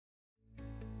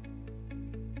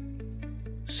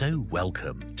So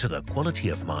welcome to the Quality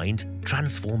of Mind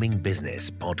Transforming Business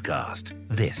podcast.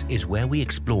 This is where we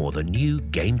explore the new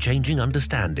game-changing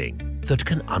understanding that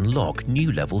can unlock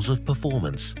new levels of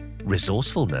performance,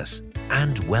 resourcefulness,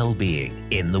 and well-being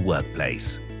in the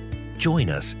workplace. Join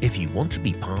us if you want to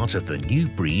be part of the new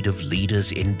breed of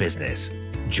leaders in business.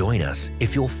 Join us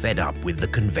if you're fed up with the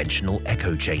conventional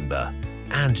echo chamber.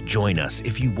 And join us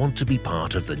if you want to be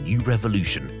part of the new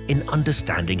revolution in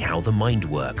understanding how the mind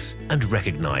works and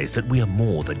recognize that we are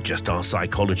more than just our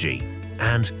psychology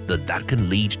and that can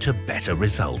lead to better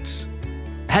results.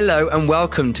 Hello and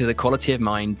welcome to the Quality of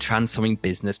Mind Transforming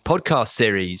Business podcast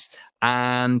series.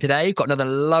 And today we've got another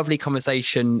lovely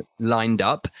conversation lined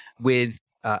up with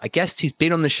a guest who's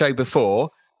been on the show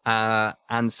before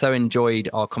and so enjoyed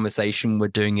our conversation. We're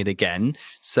doing it again.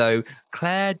 So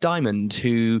Clare Dimond,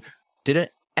 who did an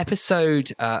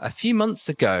episode a few months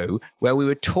ago where we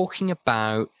were talking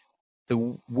about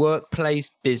the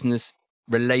workplace business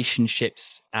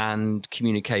relationships and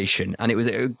communication. And it was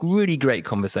a really great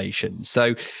conversation.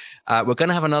 So we're going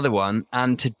to have another one.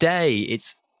 And today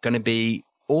it's going to be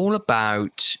all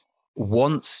about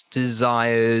wants,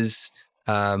 desires,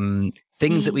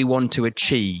 things that we want to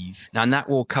achieve. And that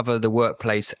will cover the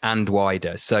workplace and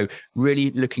wider. So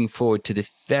really looking forward to this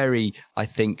very, I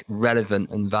think, relevant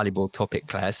and valuable topic,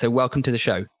 Clare. So welcome to the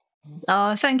show.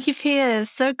 Oh, thank you, Piers.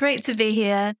 So great to be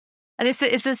here. And it's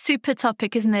a super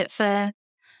topic, isn't it? It's at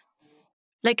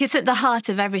the heart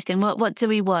of everything. What do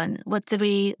we want? What do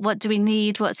we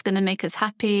need? What's going to make us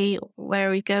happy? Where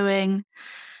are we going?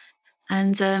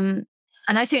 And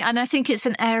I think it's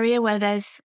an area where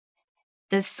there's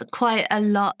quite a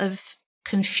lot of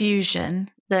confusion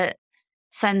that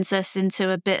sends us into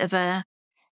a bit of a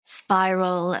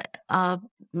spiral. Our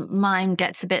mind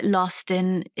gets a bit lost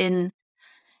in.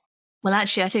 Well,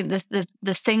 actually, I think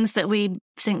the things that we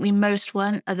think we most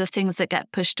want are the things that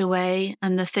get pushed away,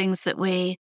 and the things that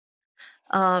we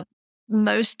are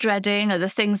most dreading are the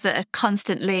things that are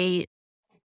constantly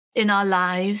in our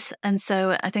lives. And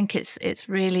so I think it's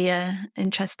really an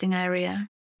interesting area.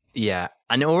 Yeah.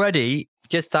 And already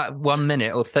just that 1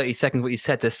 minute or 30 seconds, what you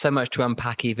said, there's so much to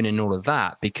unpack even in all of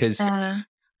that, because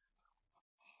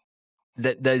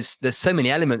there's so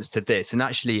many elements to this. And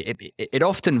actually it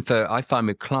often, I find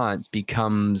with clients,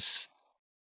 becomes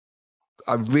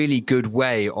a really good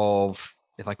way of,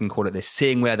 if I can call it this,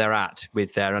 seeing where they're at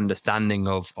with their understanding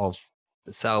of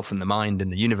the self and the mind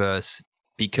and the universe,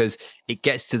 because it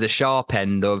gets to the sharp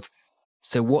end of,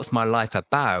 so what's my life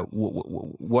about?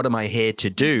 What am I here to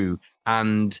do?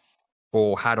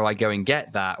 Or how do I go and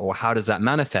get that? Or how does that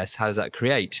manifest? How does that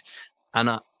create? And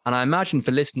I imagine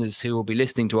for listeners who will be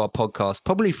listening to our podcast,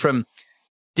 probably from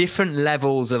different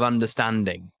levels of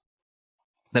understanding,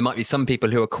 there might be some people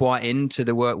who are quite into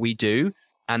the work we do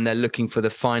and they're looking for the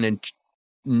finer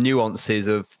nuances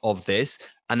of this.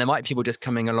 And there might be people just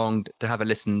coming along to have a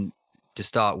listen to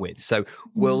start with. So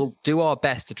we'll do our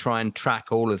best to try and track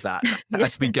all of that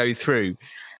as we go through,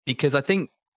 because I think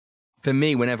for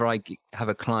me, whenever I have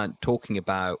a client talking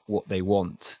about what they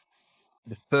want,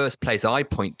 the first place I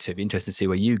point to, be interested to see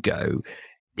where you go,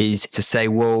 is to say,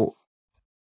 well,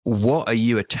 what are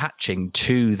you attaching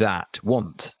to that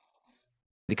want?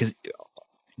 Because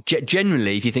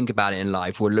generally, if you think about it in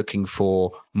life, we're looking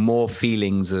for more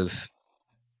feelings of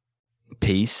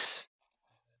peace,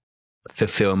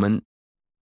 fulfillment,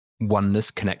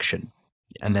 oneness, connection.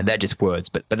 And then they're just words,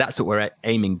 but that's what we're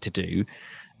aiming to do.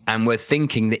 And we're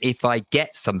thinking that if I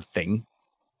get something,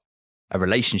 a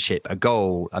relationship, a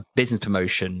goal, a business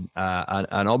promotion,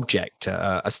 an object,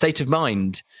 a state of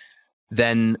mind,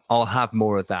 then I'll have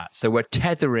more of that. So we're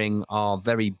tethering our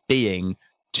very being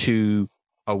to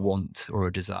a want or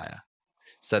a desire.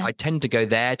 So I tend to go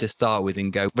there to start with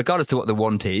and go, regardless of what the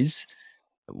want is,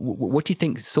 what do you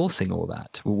think is sourcing all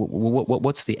that?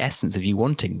 What's the essence of you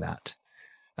wanting that?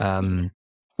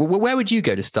 Where would you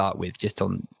go to start with, just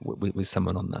on with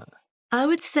someone on that? I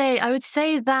would say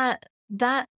that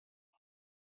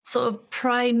sort of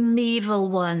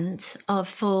primeval want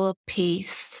for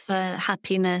peace, for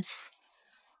happiness,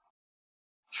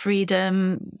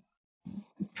 freedom,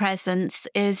 presence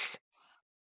is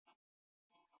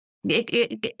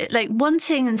like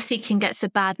wanting and seeking gets a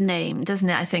bad name,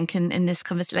 doesn't it? I think in this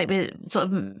conversation, like we're sort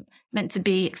of meant to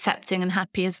be accepting and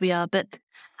happy as we are, but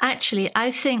actually,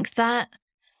 I think that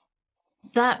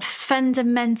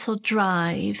fundamental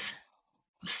drive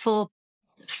for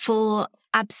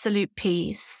absolute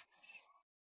peace,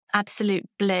 absolute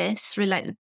bliss,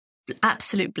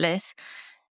 absolute bliss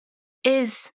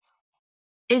is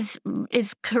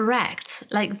correct.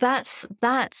 Like that's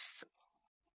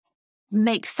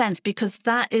makes sense, because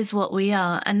that is what we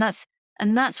are, and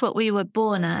And that's what we were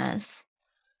born as.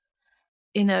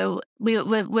 You know,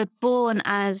 we're born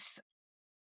as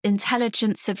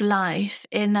intelligence of life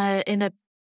in a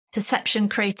perception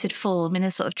created form, in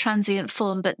a sort of transient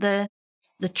form. But the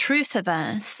truth of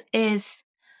us is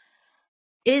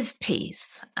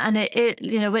peace. And it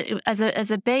you know,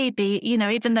 as a baby, you know,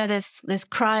 even though there's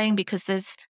crying because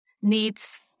there's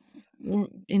needs, you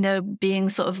know, being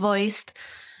sort of voiced,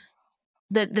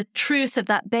 the truth of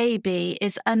that baby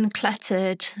is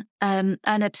uncluttered,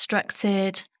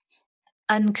 unobstructed,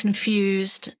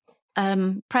 unconfused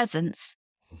presence.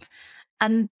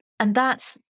 And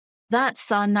that's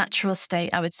our natural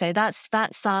state, I would say. That's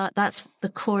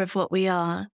the core of what we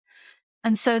are.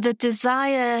 And so the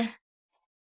desire,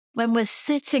 when we're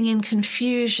sitting in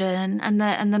confusion and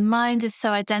the mind is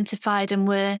so identified and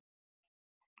we're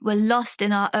lost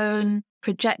in our own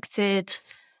projected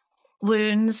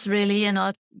wounds, really, and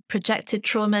our projected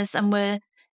traumas, and we're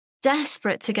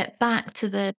desperate to get back to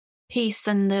the peace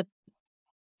and the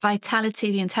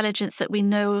vitality, the intelligence that we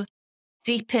know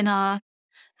deep in our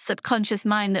subconscious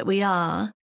mind that we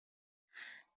are.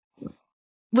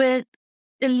 It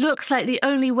looks like the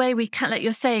only way we can, like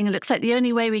you're saying, it looks like the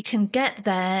only way we can get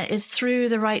there is through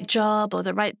the right job or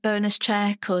the right bonus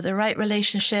check or the right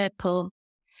relationship or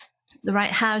the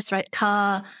right house, right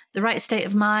car, the right state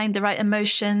of mind, the right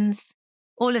emotions,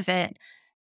 all of it.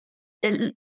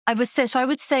 I would say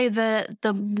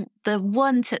the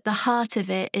want at the heart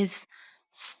of it is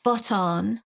spot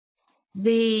on.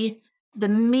 The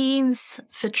means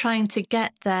for trying to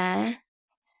get there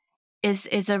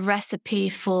is a recipe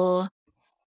for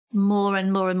more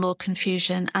and more and more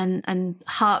confusion and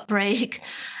heartbreak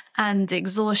and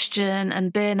exhaustion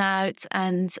and burnout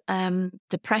and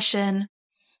depression,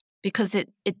 because the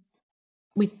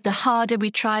harder we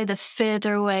try, the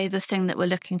further away the thing that we're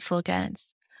looking for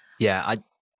gets. Yeah, I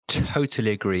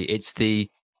totally agree. It's the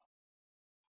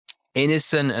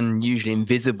innocent and usually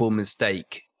invisible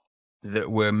mistake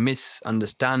that we're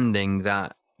misunderstanding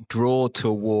that draw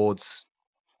towards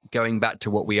going back to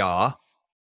what we are,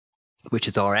 which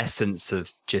is our essence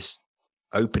of just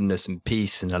openness and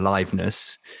peace and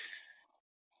aliveness.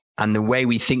 And the way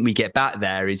we think we get back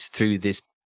there is through this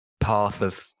path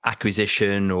of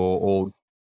acquisition or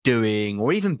doing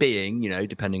or even being, you know,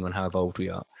 depending on how evolved we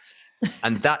are.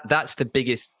 And that's the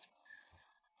biggest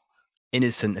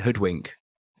innocent hoodwink,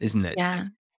 isn't it? Yeah.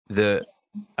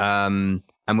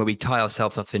 And where we tie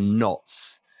ourselves up in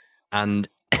knots. And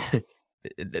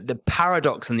the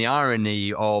paradox and the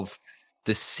irony of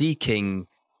the seeking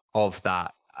of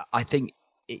that, I think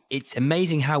it's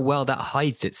amazing how well that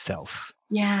hides itself.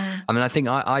 Yeah. I mean, I think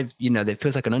I've, you know, it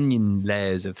feels like an onion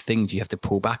layers of things you have to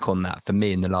pull back on that for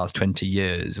me in the last 20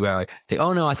 years, where I think,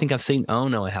 oh no, I think I've seen, oh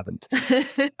no, I haven't.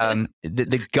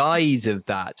 The guise of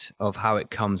that, of how it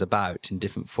comes about in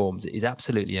different forms, is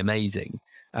absolutely amazing.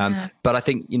 But I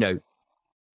think, you know,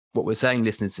 what we're saying,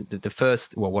 listeners,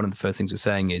 that one of the first things we're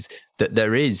saying is that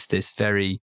there is this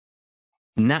very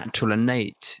natural,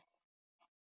 innate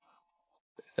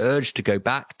urge to go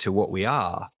back to what we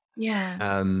are.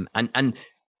 Yeah. And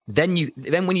then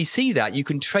when you see that, you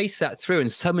can trace that through,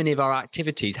 and so many of our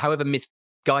activities, however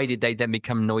misguided they then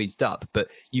become noised up, but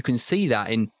you can see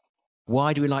that in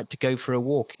why do we like to go for a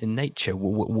walk in nature?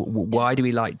 Why do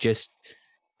we like just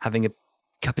having a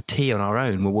cup of tea on our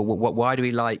own? Why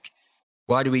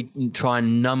do we try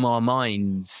and numb our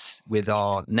minds with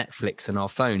our Netflix and our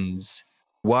phones?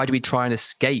 Why do we try and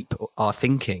escape our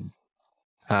thinking?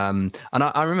 And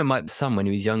I remember my son, when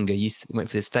he was younger, he went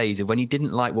for this phase of when he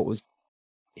didn't like what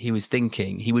he was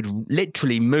thinking, he would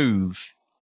literally move.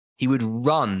 He would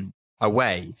run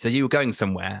away. So you were going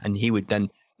somewhere and he would then,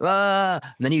 and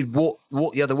then he'd walk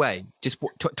the other way, just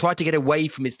try to get away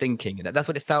from his thinking. And that's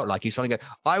what it felt like. He was trying to go,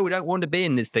 I don't want to be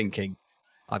in this thinking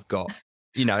I've got,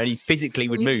 you know, and he physically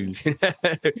would move,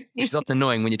 which is often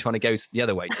annoying when you're trying to go the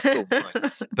other way to school,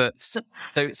 right?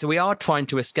 But so we are trying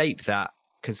to escape that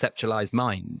conceptualized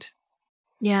mind.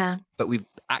 Yeah. But we've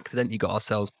accidentally got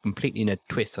ourselves completely in a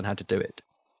twist on how to do it.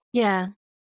 Yeah.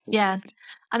 Yeah.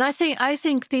 And I think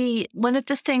one of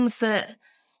the things that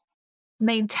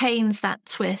maintains that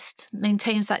twist,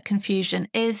 maintains that confusion,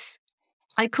 is,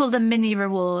 I call them mini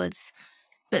rewards,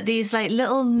 but these like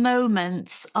little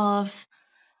moments of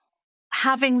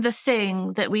having the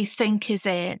thing that we think is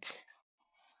it.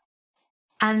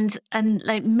 And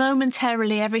like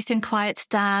momentarily everything quiets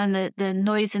down, the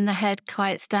noise in the head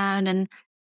quiets down, and,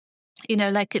 you know,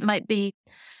 like it might be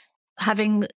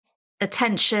having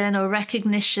attention or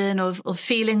recognition or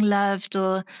feeling loved,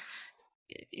 or,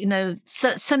 you know,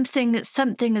 something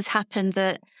has happened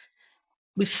that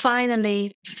we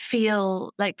finally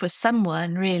feel like we're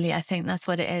someone, really. I think that's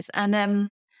what it is. And then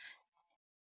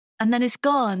it's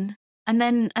gone.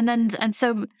 And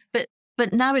so,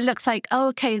 but now it looks like, oh,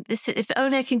 okay, this, if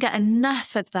only I can get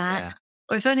enough of that,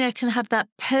 or if only I can have that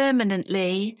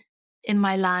permanently in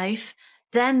my life,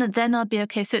 then I'll be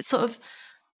okay. So it's sort of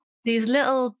these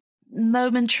little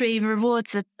momentary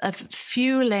rewards of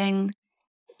fueling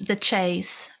the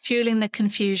chase, fueling the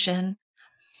confusion.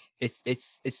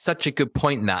 It's such a good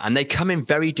point, that, and they come in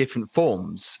very different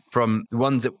forms, from the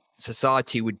ones that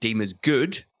society would deem as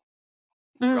good,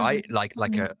 right? Like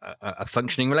a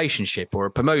functioning relationship, or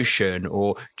a promotion,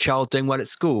 or child doing well at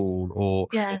school, or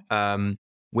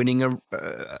winning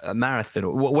a marathon,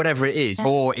 or whatever it is,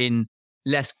 or in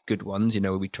less good ones,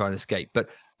 where we try and escape. But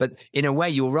in a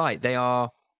way, you're right. They're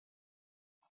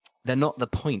not the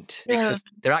point, because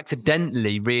they're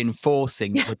accidentally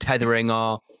reinforcing that we're tethering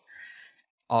our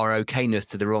okayness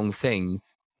to the wrong thing,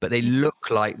 but they look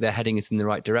like they're heading us in the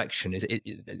right direction.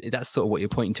 That's sort of what you're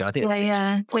pointing to, I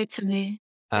think. Totally.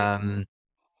 But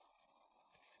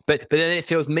then it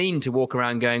feels mean to walk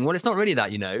around going, well, it's not really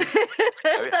that,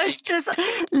 I was just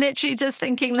literally just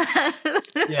thinking that.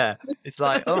 Yeah, it's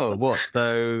like, oh, what?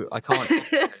 So I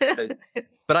can't.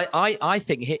 But I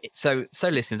think, so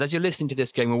listeners, as you're listening to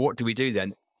this going, well, what do we do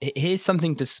then? Here's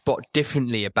something to spot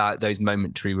differently about those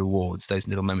momentary rewards, those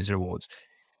little moments of rewards.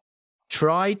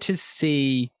 Try to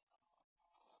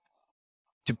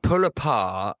pull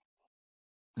apart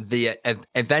the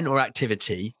event or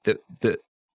activity that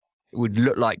would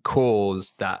look like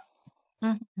cause that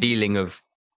feeling of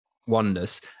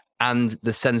oneness, and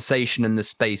the sensation and the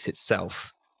space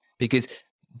itself. Because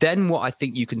then what I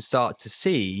think you can start to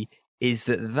see is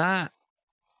that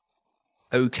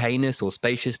okayness or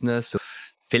spaciousness or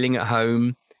feeling at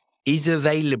home is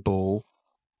available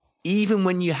even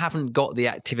when you haven't got the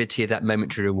activity of that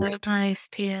momentary reward. Nice,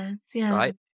 Piers. Yeah.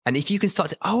 Right? And if you can start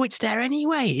to, it's there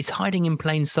anyway. It's hiding in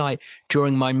plain sight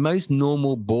during my most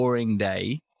normal, boring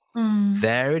day.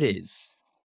 There it is.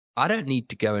 I don't need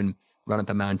to go and run up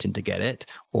a mountain to get it,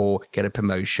 or get a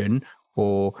promotion,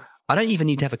 or I don't even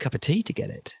need to have a cup of tea to get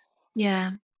it.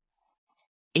 Yeah.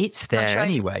 It's there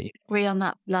anyway. Agree on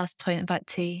that last point about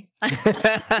tea.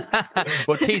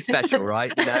 Well, tea's special,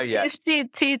 right?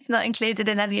 Tea's not included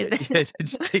in any of this.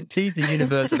 Tea's the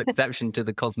universal exception to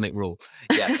the cosmic rule.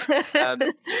 Yeah.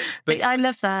 But I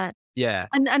love that. Yeah.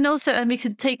 And also, and we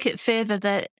could take it further,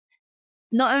 that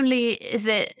not only is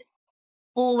it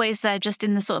always there just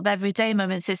in the sort of everyday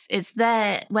moments, it's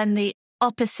there when the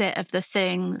opposite of the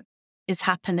thing is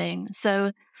happening.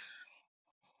 So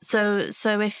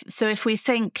if we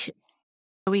think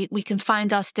we can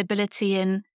find our stability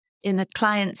in a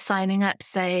client signing up,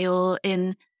 say, or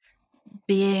in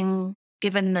being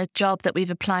given the job that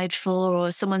we've applied for,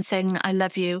 or someone saying I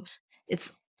love you,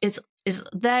 it's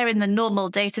there in the normal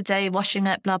day-to-day washing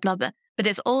up, blah blah blah, but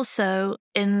it's also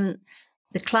in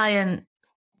the client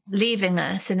leaving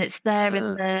us, and it's there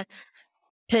in the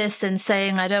person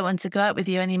saying I don't want to go out with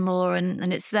you anymore,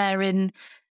 and it's there in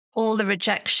all the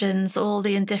rejections, all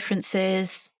the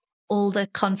indifferences, all the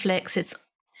conflicts.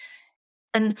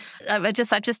 And I've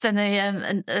just done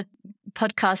a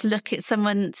podcast look at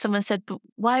someone said, but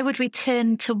why would we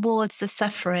turn towards the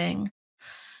suffering?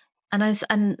 And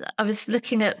I was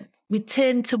looking at, we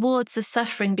turn towards the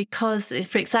suffering because,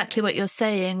 for exactly what you're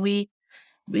saying, we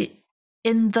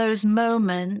in those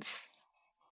moments,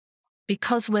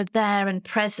 because we're there and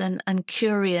present and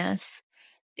curious,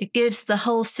 it gives the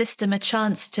whole system a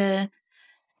chance to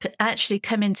actually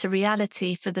come into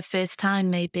reality for the first time,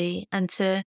 maybe, and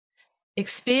to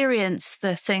experience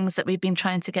the things that we've been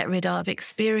trying to get rid of,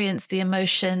 experience the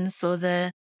emotions or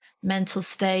the mental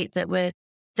state that we're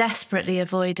desperately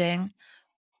avoiding,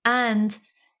 and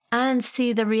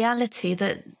see the reality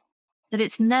that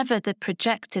it's never the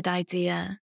projected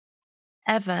idea,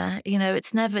 ever.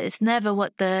 It's never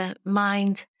what the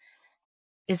mind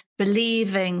is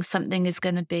believing something is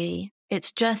going to be.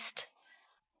 It's just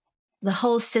the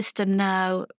whole system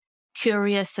now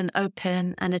curious and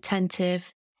open and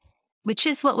attentive, which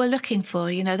is what we're looking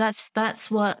for. That's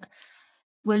what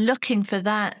we're looking for,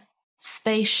 that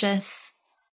spacious,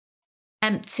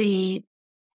 empty,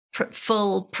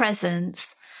 full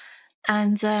presence.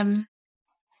 And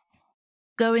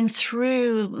going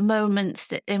through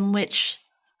moments in which,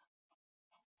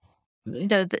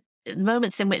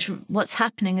 moments in which what's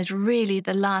happening is really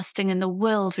the last thing in the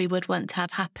world we would want to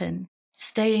have happen.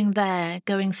 Staying there,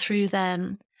 going through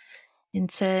them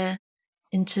into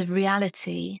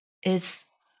reality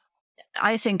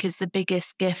I think is the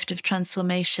biggest gift of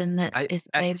transformation that is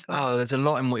available. There's a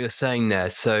lot in what you're saying there.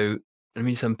 So let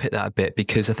me just unpick that a bit,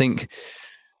 because I think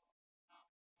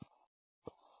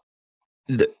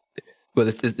well,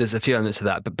 there's a few elements to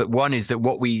that, but one is that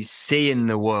what we see in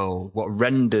the world, what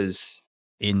renders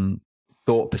in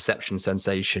thought, perception,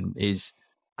 sensation, is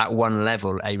at one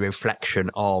level a reflection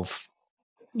of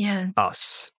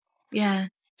us. Yeah.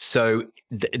 So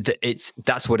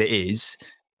that's what it is,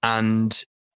 and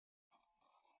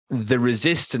the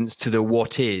resistance to the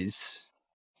what is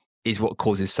what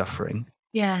causes suffering.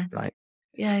 Yeah. Right.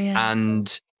 Yeah.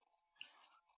 And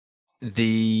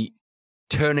the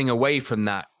turning away from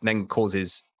that then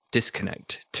causes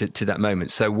disconnect to that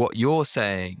moment. So what you're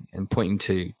saying and pointing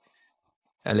to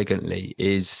elegantly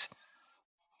is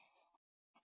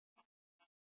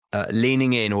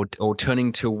leaning in or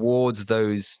turning towards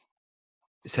those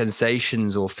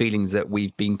sensations or feelings that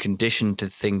we've been conditioned to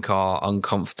think are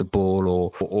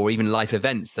uncomfortable, or even life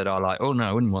events that are like, oh no,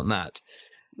 I wouldn't want that.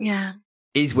 Yeah.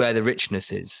 Is where the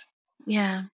richness is.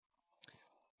 Yeah.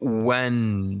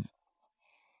 When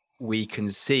we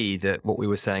can see that what we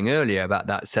were saying earlier about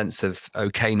that sense of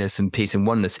okayness and peace and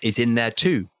oneness is in there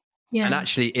too. Yeah. And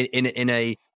actually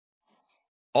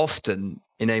often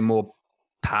in a more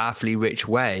powerfully rich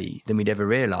way than we'd ever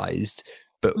realized,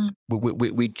 but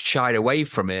we shied away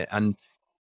from it, and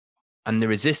the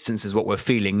resistance is what we're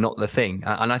feeling, not the thing.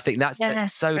 And I think that's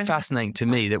so fascinating to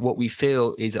me, that what we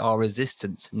feel is our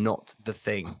resistance, not the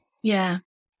thing. Yeah.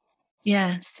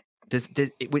 Yes. Does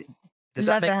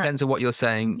that make sense of what you're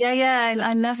saying? Yeah.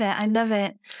 I love it.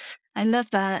 I love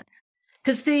that,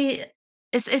 because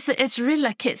it's really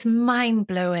like, it's mind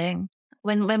blowing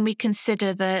when we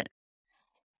consider that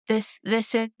this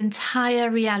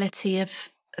entire reality of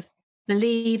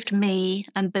believed me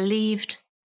and believed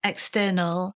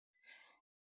external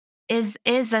is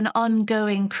an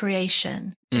ongoing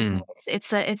creation.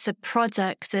 It's a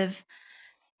product of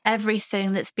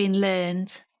everything that's been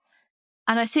learned.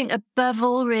 And I think above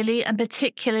all, really, and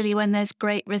particularly when there's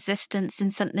great resistance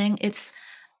in something, it's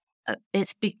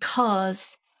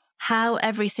because how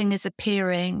everything is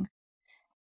appearing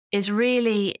is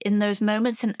really, in those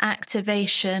moments, an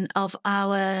activation of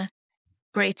our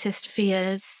greatest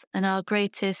fears and our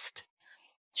greatest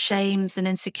shames and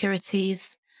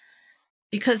insecurities.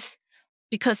 Because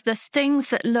the things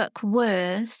that look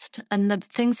worst and the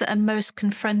things that are most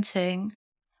confronting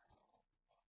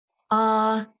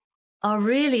are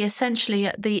really essentially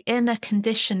the inner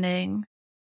conditioning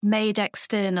made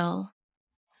external.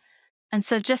 And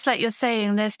so, just like you're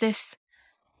saying, there's this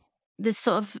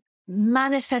sort of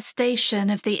manifestation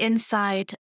of the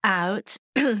inside out,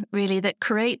 really, that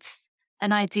creates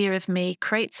an idea of me,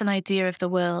 creates an idea of the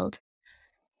world.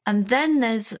 And then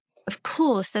there's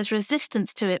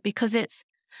resistance to it, because it's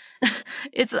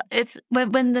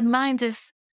when the mind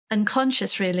is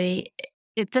unconscious, really,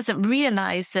 it doesn't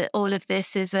realize that all of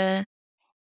this is an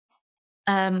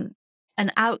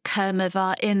outcome of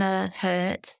our inner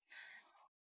hurt.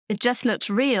 It just looks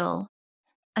real,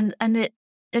 and it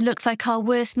looks like our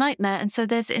worst nightmare, and so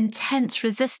there's intense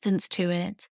resistance to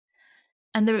it,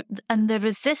 and the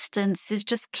resistance is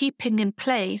just keeping in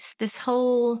place this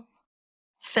whole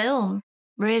film,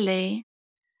 really.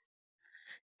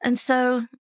 And so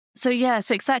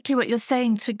exactly what you're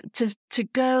saying, to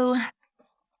go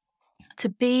to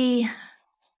be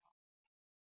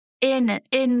in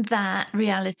that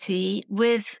reality,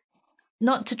 with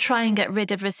not to try and get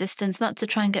rid of resistance, not to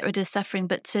try and get rid of suffering,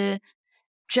 but to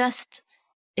just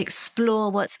explore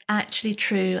what's actually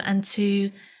true, and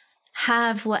to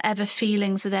have whatever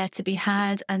feelings are there to be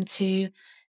had, and to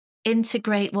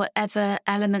integrate whatever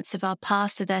elements of our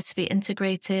past are there to be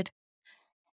integrated.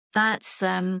 That's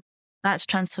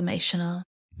transformational.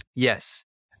 Yes.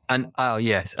 And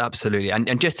yes, absolutely.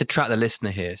 And just to track the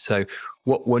listener here. So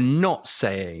what we're not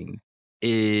saying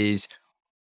is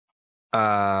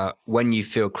when you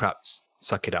feel crap,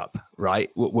 suck it up, right?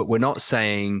 We're not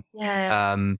saying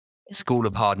school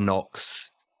of hard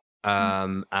knocks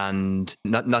and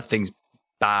nothing's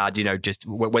bad, just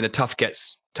when the tough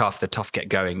gets tough, the tough get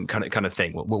going kind of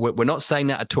thing. We're not saying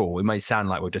that at all. It may sound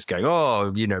like we're just going,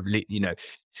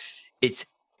 it's,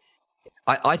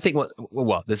 I think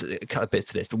there's a couple of bits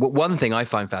to this, but one thing I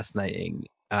find fascinating,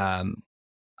 and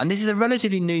this is a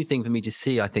relatively new thing for me to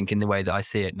see, I think, in the way that I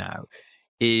see it now,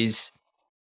 is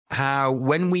how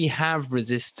when we have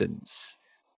resistance,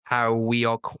 how we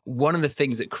are, one of the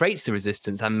things that creates the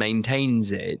resistance and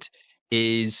maintains it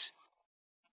is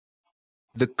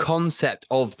the concept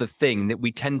of the thing that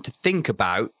we tend to think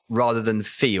about rather than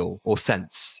feel or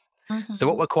sense. Mm-hmm. So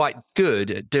what we're quite good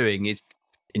at doing is,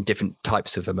 in different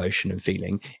types of emotion and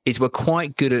feeling, is we're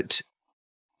quite good at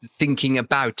thinking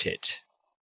about it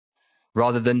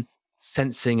rather than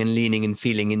sensing and leaning and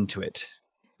feeling into it.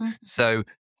 Mm-hmm. So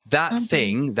That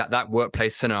thing, that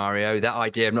workplace scenario, that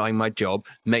idea of not having my job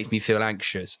makes me feel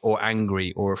anxious or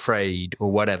angry or afraid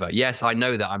or whatever. Yes, I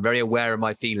know that. I'm very aware of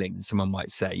my feelings, someone might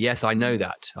say. Yes, I know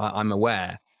that. I'm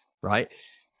aware, right?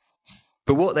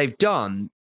 But what they've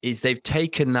done is they've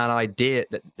taken that idea,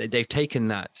 that they've taken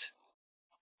that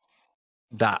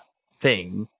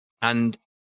thing and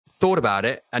thought about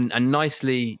it and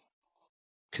nicely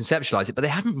conceptualized it, but they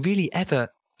haven't really ever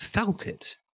felt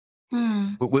it.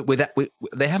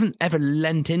 They haven't ever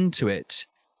lent into it,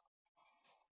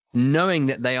 knowing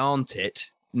that they aren't it,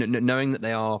 knowing that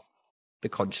they are the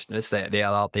consciousness, they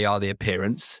are the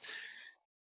appearance.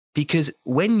 Because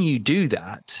when you do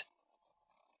that,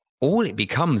 all it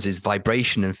becomes is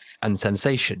vibration and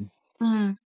sensation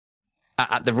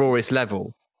at the rawest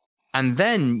level. And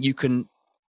then you can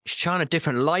shine a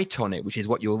different light on it, which is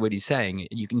what you're really saying.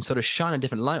 You can sort of shine a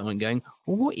different light on it going,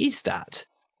 well, what is that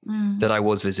that I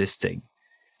was resisting?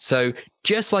 So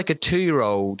just like a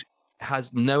 2-year-old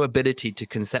has no ability to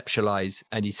conceptualize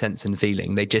any sense and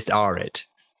feeling, they just are it.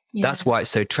 Yeah. That's why it's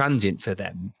so transient for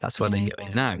them. That's why they go in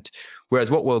and out.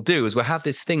 Whereas what we'll do is we'll have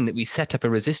this thing that we set up a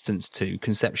resistance to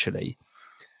conceptually.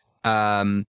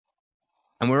 And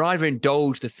we're either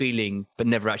indulge the feeling, but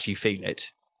never actually feel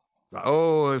it. Like,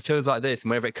 oh, it feels like this. And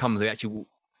whenever it comes, we actually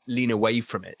lean away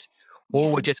from it.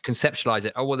 Or we'll just conceptualize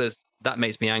it. Oh, well, that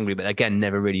makes me angry, but again,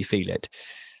 never really feel it.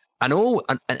 And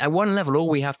at one level, all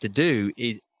we have to do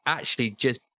is actually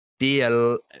just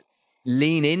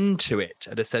lean into it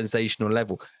at a sensational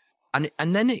level. And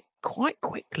then it quite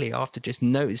quickly, after just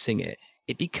noticing it,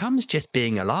 it becomes just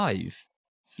being alive.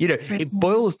 You know, it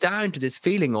boils down to this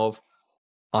feeling of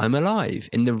I'm alive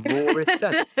in the rawest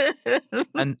sense.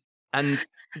 And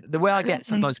the way I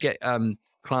sometimes get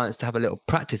clients to have a little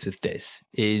practice with this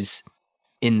is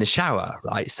in the shower,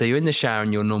 right? So you're in the shower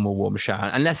in your normal warm shower,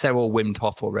 unless they're all wimmed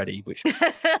off already, but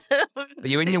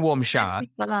you're in your warm shower,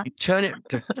 you turn it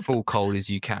to full cold as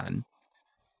you can,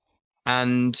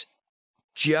 and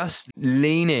just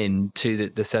lean into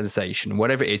the sensation,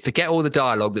 whatever it is. Forget all the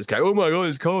dialogue that's going, oh my God,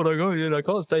 it's cold. I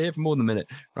can't stay here for more than a minute,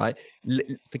 right?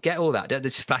 Forget all that. That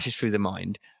just flashes through the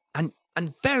mind. And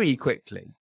very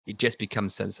quickly, it just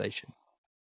becomes sensation.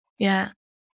 Yeah.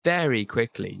 Very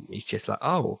quickly, it's just like,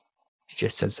 oh, it's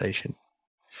just sensation.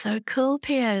 So cool,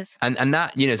 Piers. And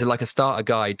that, so like a starter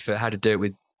guide for how to do it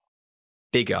with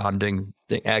bigger, I'm doing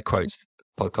air quotes,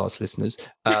 podcast listeners,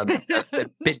 a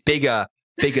bit bigger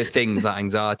things like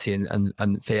anxiety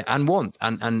and fear and want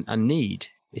and need.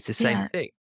 It's the same thing.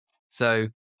 So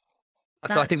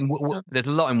I think there's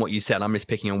a lot in what you said. I'm just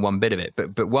picking on one bit of it,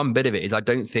 but one bit of it is I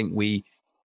don't think we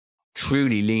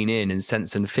truly lean in and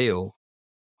sense and feel.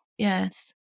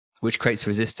 Yes. Which creates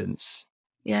resistance.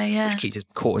 Yeah. Which keeps us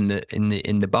caught in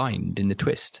the bind, in the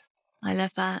twist. I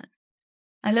love that.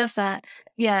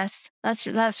 Yes,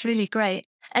 that's really great.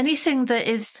 Anything that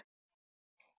is,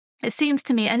 it seems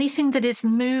to me, anything that is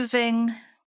moving.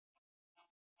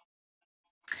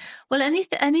 Well,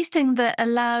 anything that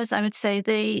allows, I would say,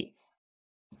 the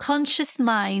conscious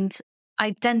mind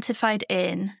identified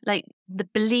in, like the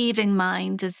believing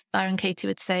mind, as Byron Katie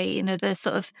would say, the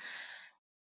sort of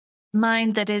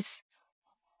mind that is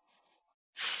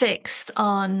fixed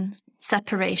on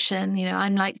separation,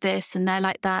 I'm like this and they're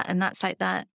like that and that's like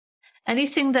that.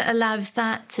 Anything that allows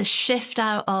that to shift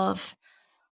out of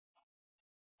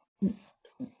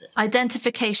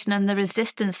identification and the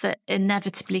resistance that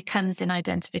inevitably comes in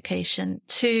identification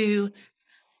to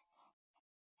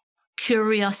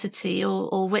curiosity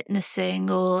or witnessing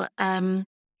or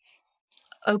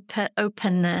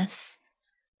openness.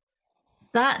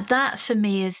 That for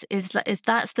me is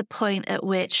that's the point at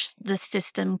which the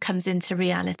system comes into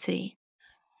reality.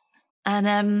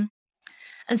 And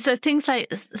so things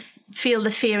like feel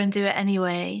the fear and do it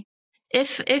anyway.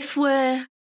 If we're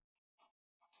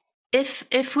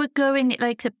going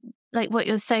like what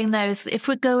you're saying there is, if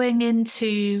we're going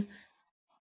into,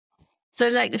 so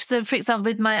for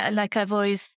example, with my,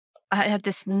 I had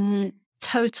this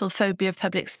total phobia of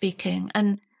public speaking,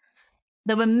 and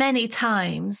there were many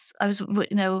times I was,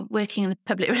 working in a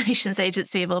public relations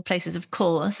agency of all places, of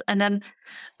course, and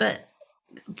but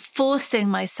forcing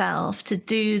myself to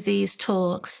do these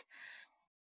talks,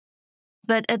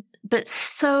 but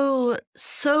so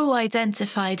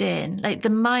identified in, like the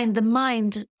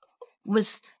mind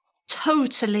was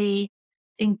totally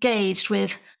engaged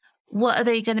with, what are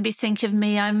they going to be thinking of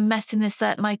me? I'm messing this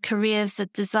up. My career's a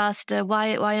disaster.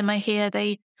 Why am I here?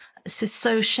 It's just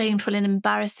so shameful and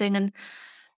embarrassing. And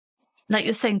like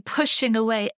you're saying, pushing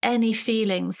away any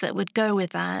feelings that would go with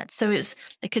that. So it's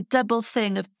like a double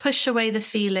thing of push away the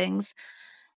feelings,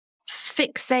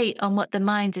 fixate on what the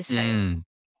mind is saying.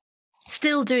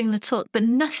 still doing the talk, but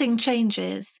nothing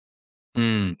changes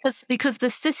because the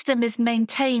system is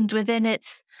maintained within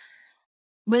its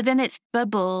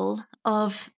bubble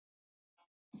of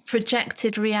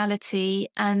projected reality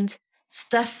and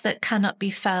stuff that cannot be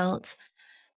felt.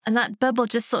 And that bubble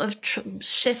just sort of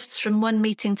shifts from one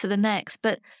meeting to the next,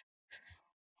 but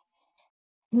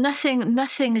nothing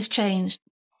has changed.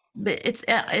 But it's,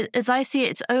 as I see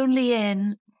it, it's only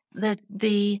in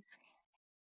the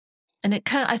and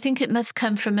I think it must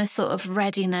come from a sort of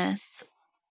readiness,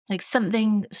 like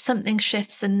something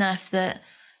shifts enough that,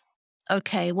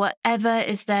 okay, whatever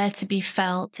is there to be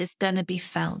felt is going to be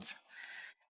felt.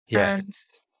 Yes. And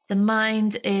the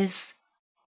mind is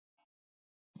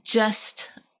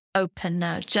just open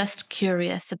now, just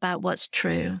curious about what's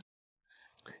true.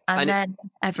 And then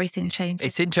everything changes.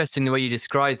 It's interesting the way you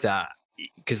describe that,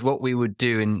 because what we would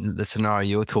do in the scenario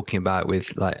you're talking about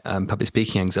with like public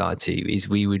speaking anxiety is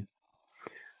we would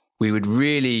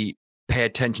really pay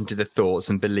attention to the thoughts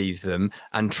and believe them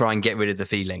and try and get rid of the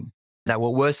feeling. Now,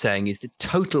 what we're saying is the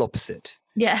total opposite.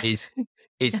 Yeah.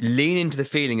 Is lean into the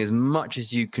feeling as much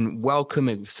as you can, welcome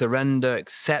it, surrender,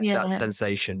 accept that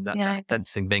sensation, that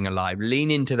sensing being alive, lean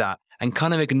into that and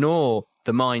kind of ignore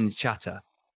the mind's chatter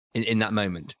in that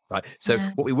moment, right? So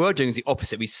what we were doing is the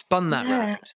opposite. We spun that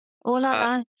round. All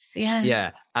our lives,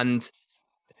 Yeah. And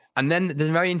then there's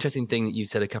a very interesting thing that you've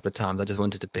said a couple of times I just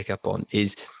wanted to pick up on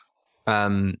is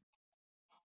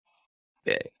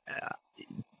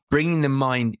bringing the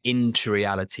mind into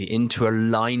reality, into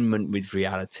alignment with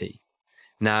reality.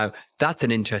 Now, that's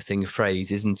an interesting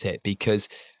phrase, isn't it? Because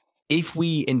if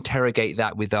we interrogate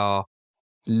that with our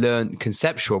learned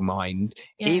conceptual mind,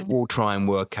 it will try and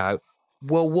work out,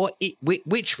 well,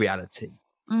 which reality?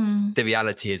 The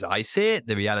reality as I see it,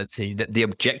 the reality, that the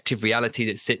objective reality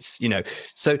that sits,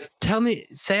 So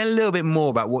say a little bit more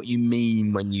about what you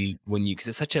mean when you, because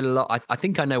it's such a lot. I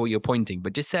think I know what you're pointing,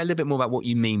 but just say a little bit more about what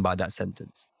you mean by that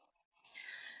sentence.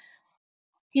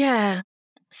 Yeah.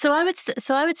 So I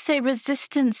would say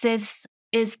resistance is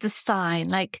the sign.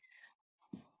 Like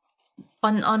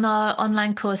on our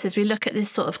online courses, we look at this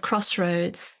sort of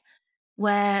crossroads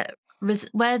where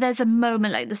there's a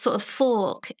moment, like the sort of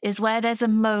fork is where there's a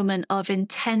moment of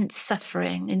intense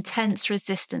suffering, intense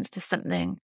resistance to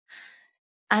something.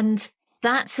 And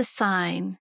that's a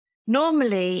sign.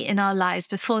 Normally in our lives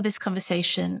before this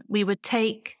conversation, we would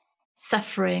take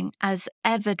suffering as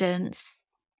evidence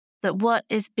that what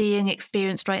is being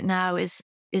experienced right now is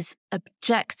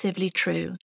objectively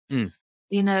true.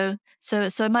 So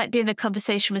I might be in a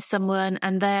conversation with someone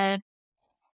and they're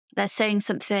saying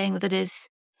something that is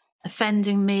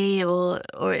offending me or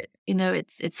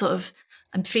it's sort of,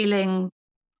 I'm feeling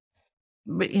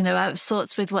out of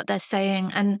sorts with what they're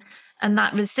saying, and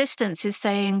that resistance is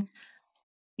saying,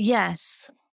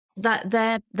 yes, that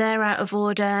they're out of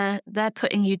order, they're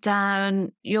putting you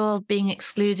down, you're being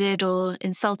excluded or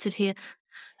insulted here.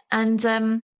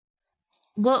 And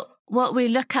what we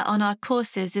look at on our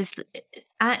courses is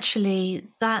actually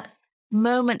that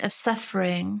moment of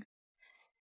suffering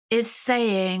is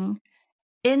saying,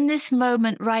 in this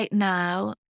moment right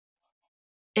now,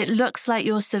 it looks like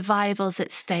your survival's at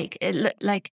stake. It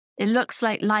looks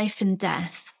like life and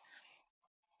death.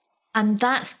 And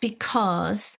that's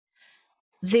because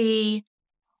the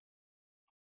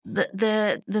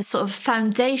sort of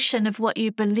foundation of what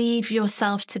you believe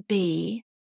yourself to be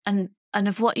and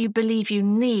of what you believe you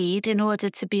need in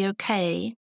order to be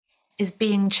okay is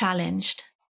being challenged.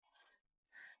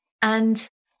 And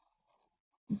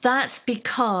that's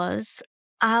because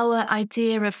our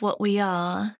idea of what we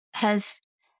are has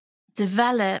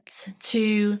developed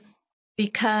to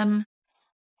become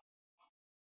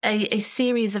a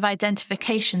series of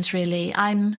identifications, really.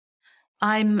 I'm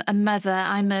a mother,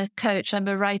 I'm a coach, I'm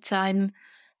a writer,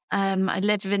 I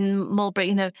live in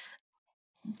Marlborough,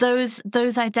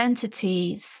 those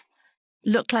identities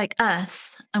look like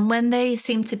us. And when they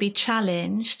seem to be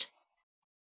challenged,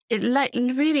 it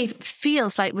really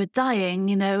feels like we're dying,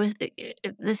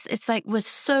 it's like we're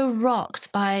so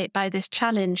rocked by this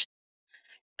challenge.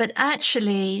 But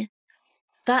actually,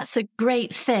 that's a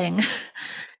great thing.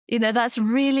 That's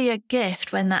really a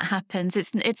gift when that happens.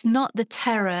 It's not the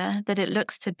terror that it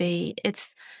looks to be.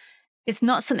 It's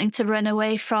not something to run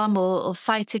away from or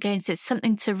fight against. It's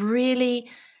something to really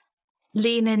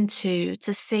lean into,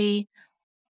 to see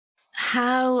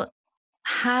how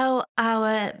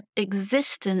our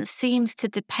existence seems to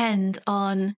depend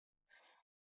on,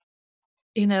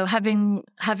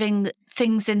 having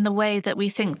things in the way that we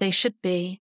think they should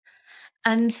be.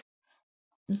 And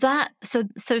that, so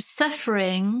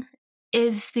suffering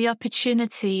is the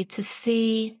opportunity to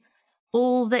see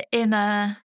all the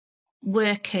inner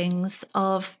workings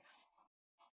of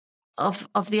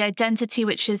the identity,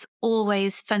 which is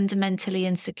always fundamentally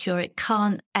insecure. It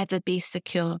can't ever be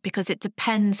secure because it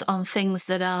depends on things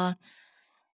that are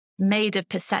made of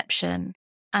perception.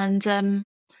 And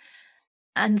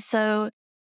so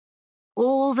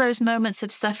all those moments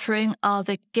of suffering are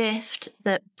the gift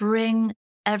that bring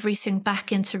everything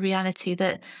back into reality,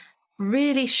 that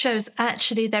really shows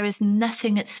actually there is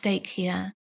nothing at stake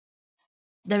here.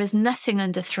 There is nothing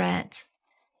under threat.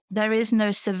 There is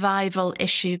no survival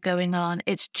issue going on.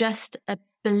 It's just a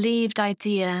believed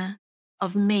idea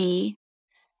of me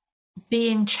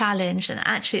being challenged. And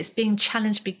actually, it's being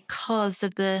challenged because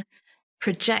of the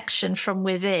projection from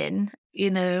within.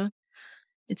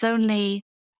 It's only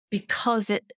because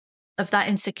of that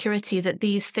insecurity that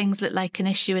these things look like an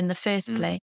issue in the first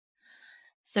place.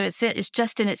 So it's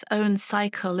just in its own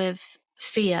cycle of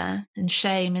fear and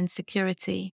shame,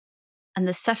 insecurity. And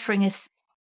the suffering is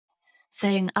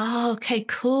saying, oh, okay,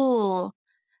 cool.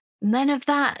 None of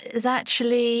that is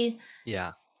actually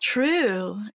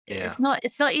true. Yeah.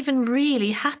 It's not even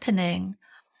really happening.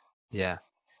 Yeah.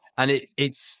 And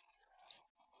it's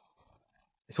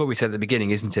what we said at the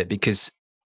beginning, isn't it? Because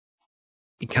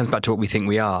it comes back to what we think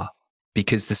we are,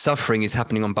 because the suffering is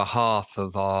happening on behalf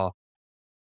of our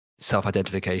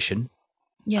self-identification.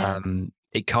 Yeah.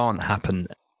 It can't happen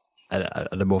at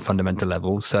a more fundamental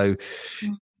level. So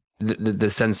the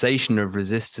sensation of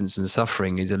resistance and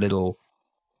suffering is a little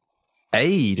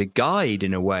aid, a guide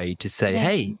in a way to say,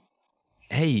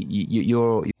 hey,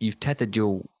 you've tethered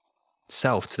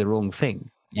yourself to the wrong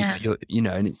thing.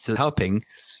 And it's helping.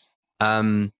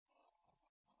 And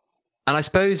I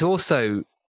suppose also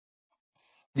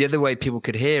the other way people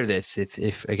could hear this,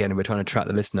 if again, we're trying to track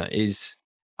the listener, is,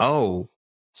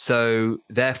 so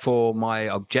therefore my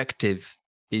objective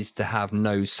is to have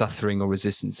no suffering or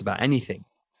resistance about anything.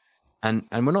 And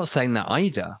we're not saying that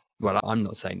either. Well, I'm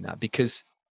not saying that, because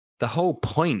the whole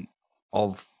point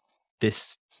of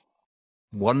this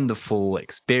wonderful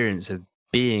experience of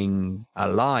being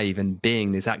alive and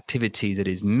being this activity that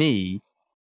is me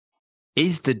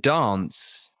is the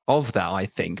dance of that, I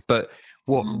think. But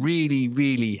what really,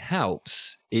 really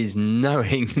helps is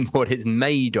knowing what it's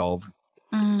made of,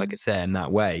 like I say, in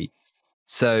that way.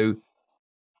 So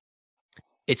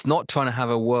it's not trying to have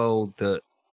a world that,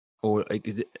 or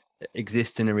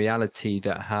exist in a reality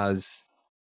that has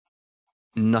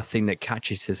nothing that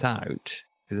catches us out,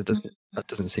 because that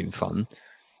doesn't seem fun.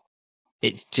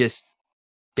 It's just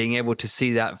being able to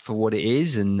see that for what it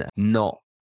is and not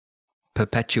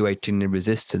perpetuating the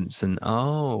resistance. And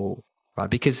right,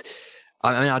 because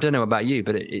I mean, I don't know about you,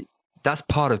 but that's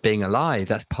part of being alive.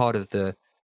 That's part of the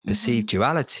perceived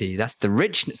duality. That's the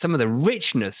richness. Some of the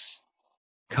richness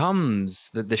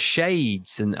comes, the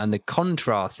shades and the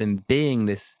contrast in being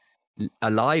this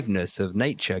aliveness of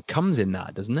nature comes in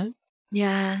that, doesn't it?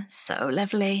 Yeah, so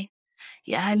lovely.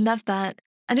 Yeah, I love that.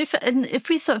 And if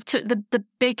we sort of took the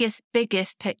biggest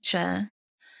picture,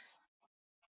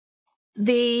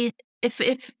 if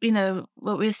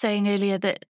what we were saying earlier,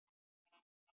 that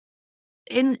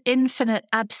in infinite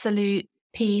absolute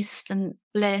peace and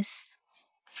bliss,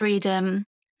 freedom,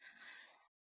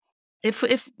 if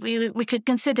we could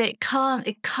consider it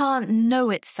can't know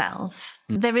itself.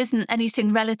 There isn't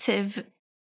anything relative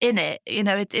in it.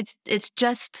 It's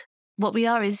just what we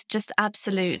are is just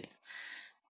absolute.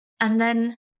 And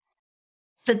then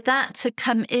for that to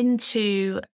come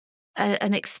into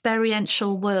an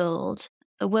experiential world,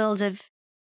 a world of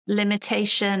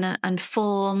limitation and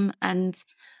form and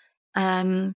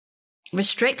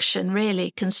restriction,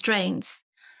 really, constraints,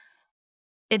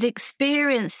 it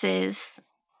experiences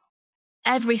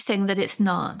everything that it's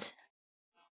not.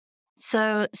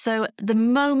 So the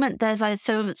moment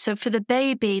so for the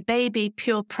baby,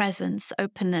 pure presence,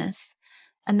 openness,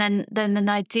 and then an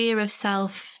idea of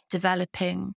self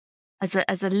developing as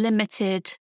a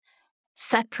limited,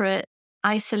 separate,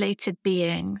 isolated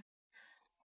being.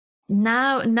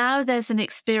 Now there's an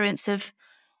experience of,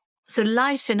 so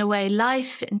life, in a way,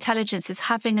 life intelligence is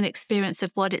having an experience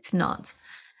of what it's not.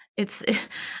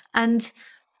 And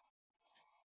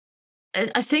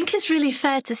I think it's really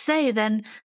fair to say then,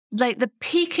 like, the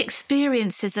peak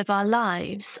experiences of our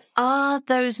lives are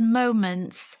those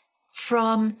moments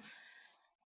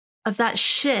of that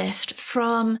shift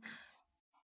from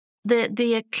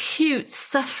the acute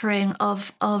suffering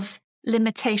of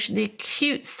limitation, the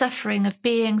acute suffering of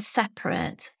being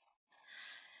separate,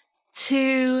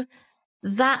 to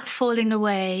that falling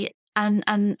away, and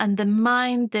the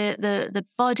mind, the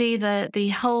body, the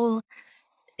whole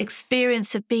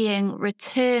experience of being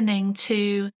returning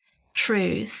to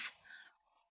truth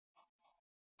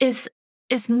is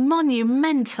is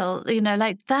monumental.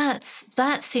 Like that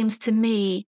seems to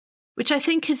me, which I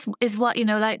think is what,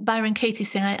 like Byron Katie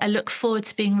saying, I look forward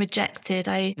to being rejected.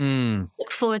 I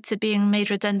look forward to being made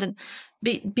redundant,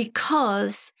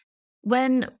 because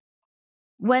when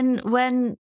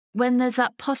there's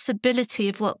that possibility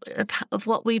of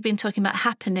what we've been talking about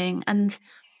happening, and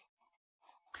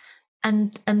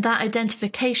that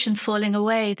identification falling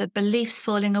away, the beliefs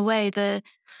falling away, the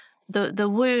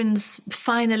wounds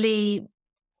finally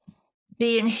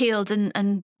being healed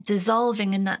and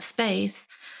dissolving in that space,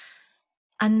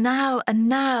 and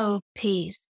now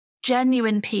peace,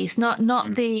 genuine peace, not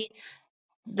the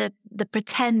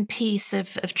pretend peace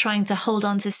of trying to hold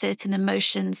on to certain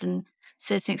emotions and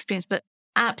certain experience, but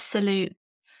absolute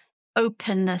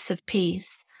openness of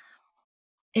peace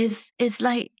is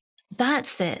like,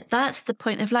 that's it. That's the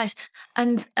point of life.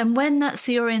 And when that's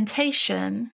the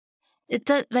orientation, it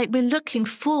does, like, we're looking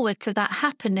forward to that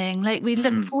happening. Like, we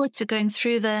look forward to going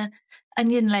through the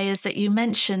onion layers that you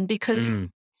mentioned, because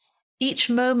each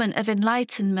moment of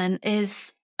enlightenment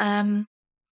is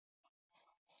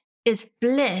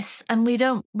bliss, and we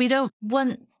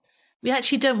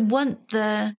actually don't want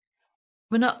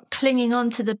we're not clinging on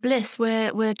to the bliss.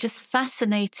 We're just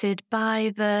fascinated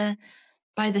by the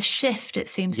shift, it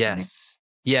seems to me.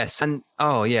 Yes. And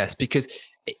yes, because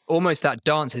almost that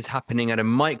dance is happening at a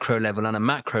micro level and a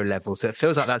macro level. So it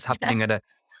feels like that's happening at a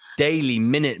daily,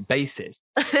 minute basis.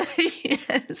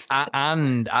 Yes.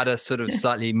 And at a sort of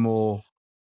slightly more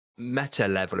meta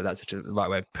level, if that's the right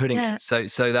way of putting it.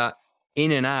 So that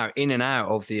in and out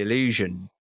of the illusion,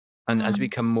 and as we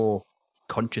become more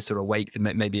conscious or awake,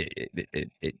 then maybe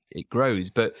it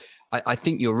grows. But I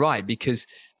think you're right, because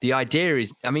the idea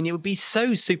is, I mean, it would be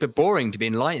so super boring to be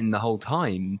enlightened the whole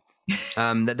time.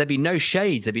 That there'd be no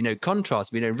shades, there'd be no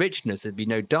contrast, there'd be no richness, there'd be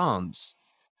no dance.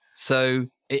 So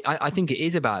I think it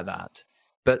is about that.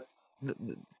 But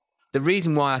the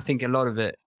reason why I think a lot of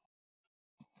it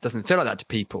doesn't feel like that to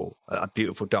people, a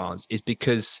beautiful dance, is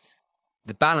because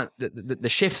the balance, the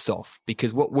shift's off.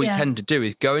 Because what we tend to do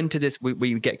is go into this,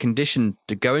 we get conditioned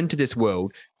to go into this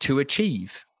world to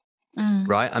achieve,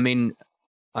 right? I mean,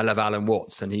 I love Alan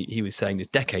Watts, and he was saying this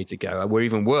decades ago. We're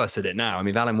even worse at it now. I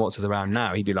mean, if Alan Watts was around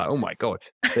now, he'd be like, oh my God,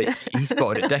 but he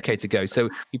spotted it decades ago. So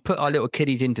we put our little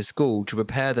kiddies into school to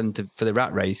prepare them for the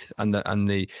rat race and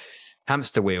the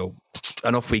hamster wheel,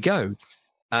 and off we go.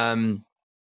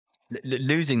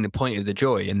 Losing the point of the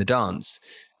joy in the dance.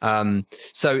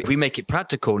 So if we make it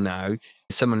practical now,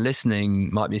 someone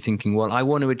listening might be thinking, well, I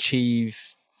want to achieve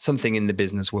something in the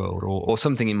business world or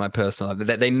something in my personal life,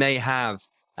 that they may have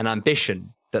an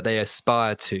ambition that they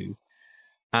aspire to.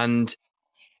 And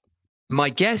my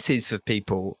guess is for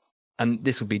people, and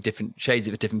this will be different shades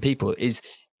of different people, is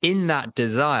in that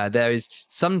desire, there is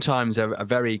sometimes a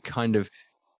very kind of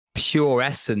pure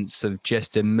essence of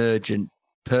just emergent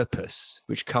purpose,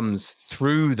 which comes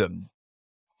through them.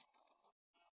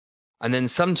 And then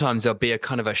sometimes there'll be a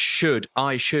kind of a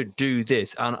I should do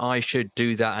this and I should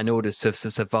do that in order to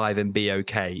survive and be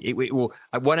okay. It will,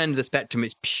 at one end of the spectrum,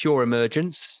 it's pure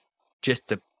emergence,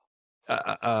 just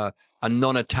a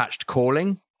non-attached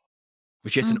calling,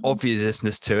 with just an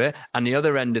obviousness to it. And the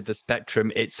other end of the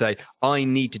spectrum, it's I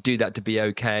need to do that to be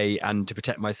okay and to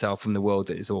protect myself from the world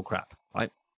that is all crap,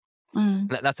 right?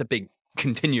 That's a big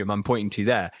continuum I'm pointing to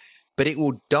there. But it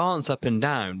will dance up and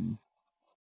down.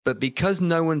 But because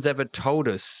no one's ever told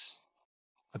us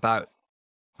about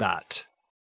that,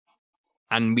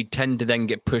 and we tend to then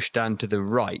get pushed down to the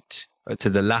right, or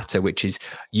to the latter, which is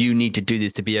you need to do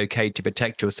this to be okay, to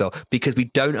protect yourself, because we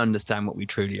don't understand what we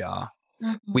truly are.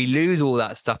 We lose all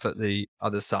that stuff at the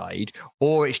other side,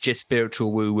 or it's just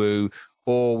spiritual woo-woo,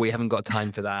 or we haven't got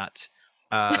time for that,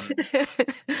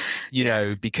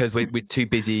 because we're too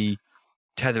busy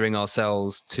tethering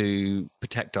ourselves to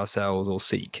protect ourselves or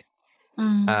seek.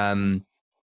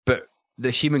 But the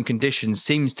human condition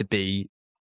seems to be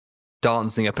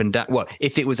dancing up and down. Well,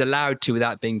 if it was allowed to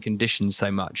without being conditioned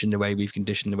so much in the way we've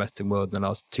conditioned the Western world in the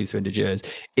last 200-300 years,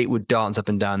 it would dance up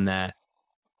and down there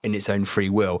in its own free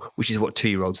will, which is what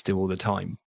 2-year-olds do all the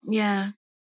time. Yeah.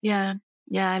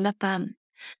 I love that.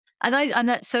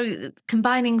 And so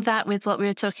combining that with what we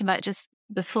were talking about just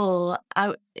before,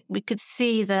 we could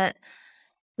see that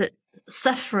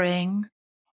suffering,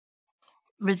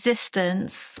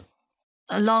 resistance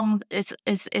along is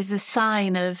a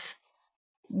sign of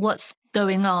what's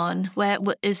going on, where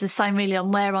is a sign really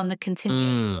on where on the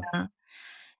continuum we are.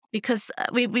 Because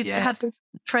we've had this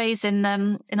phrase in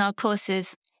our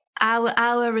courses,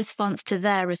 our response to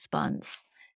their response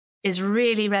is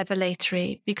really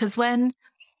revelatory. Because so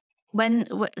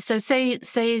say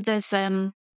there's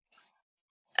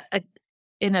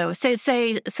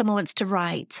say someone wants to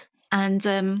write,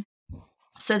 and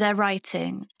so they're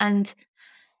writing, and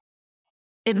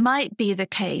it might be the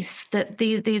case that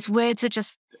these words are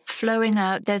just flowing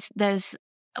out. There's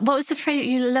what was the phrase?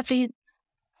 You lovely,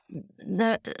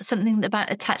 something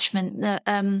about attachment.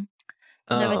 No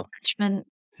attachment.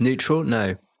 Neutral?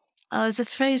 No. Oh, there's a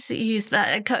phrase that you used,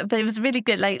 but it was really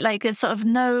good. Like a sort of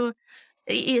sort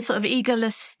of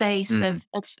egoless space of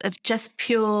just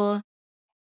pure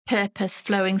purpose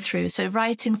flowing through. So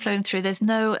writing flowing through. There's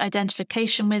no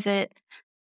identification with it.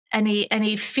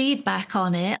 Any feedback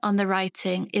on it, on the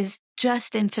writing, is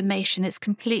just information. It's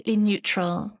completely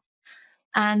neutral.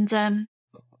 And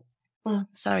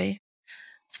sorry,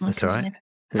 that's all right.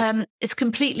 It's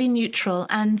completely neutral,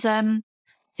 and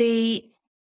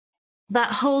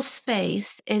that whole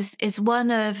space is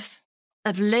one of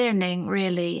learning,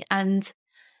 really, and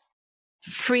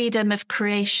freedom of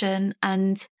creation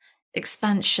and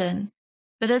expansion.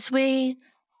 But as we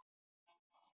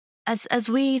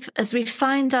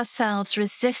find ourselves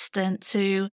resistant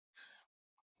to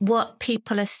what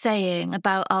people are saying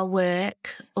about our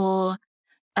work, or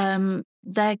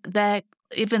they're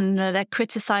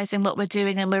criticizing what we're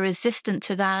doing, and we're resistant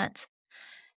to that,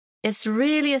 it's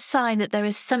really a sign that there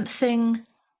is something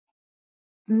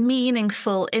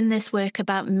meaningful in this work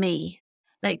about me.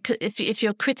 Like if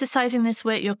you're criticizing this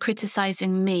work, you're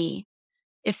criticizing me.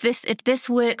 If this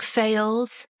work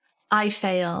fails, I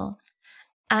fail.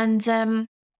 And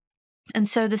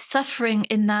so the suffering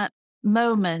in that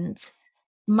moment,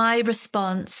 my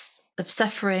response of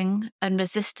suffering and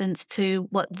resistance to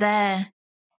what they're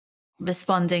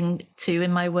responding to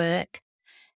in my work,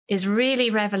 is really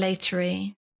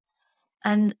revelatory.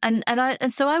 And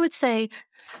so I would say,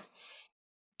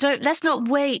 let's not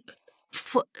wait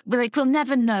for, we'll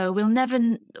never know.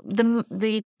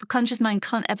 The conscious mind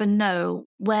can't ever know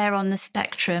where on the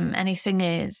spectrum anything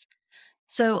is.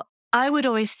 So I would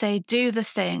always say, do the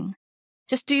thing.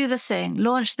 Just do the thing.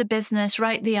 Launch the business,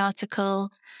 write the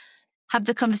article, have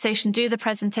the conversation, do the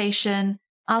presentation,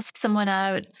 ask someone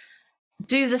out,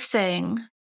 do the thing,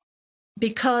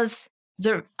 because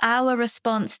our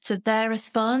response to their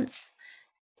response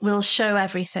will show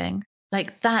everything.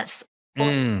 Like, that's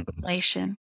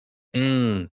information.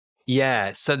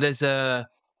 Yeah. So there's a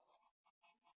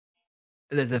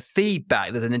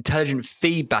feedback, there's an intelligent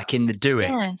feedback in the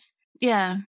doing. Yes.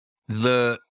 Yeah.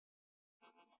 That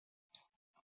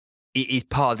it is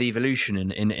part of the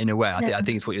evolution in a way. I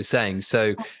think it's what you're saying.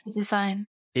 So design.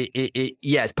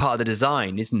 It's part of the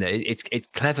design, isn't it? It's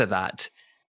clever that.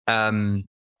 And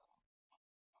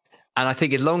I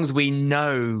think as long as we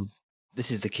know,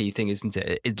 this is the key thing, isn't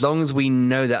it? As long as we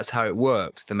know that's how it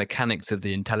works, the mechanics of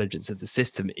the intelligence of the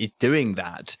system is doing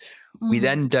that, we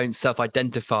then don't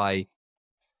self-identify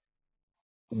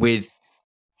with,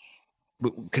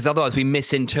 because otherwise we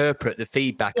misinterpret the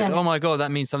feedback as, oh my God,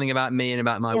 that means something about me and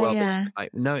about my well-being. Yeah.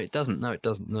 No, it doesn't. No, it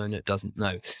doesn't. No, it doesn't.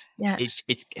 No. Yeah.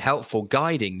 It's helpful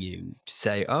guiding you to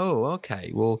say, oh,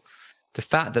 okay, well, the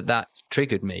fact that that's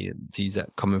triggered me, to use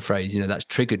that common phrase, that's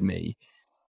triggered me,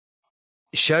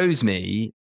 shows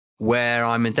me where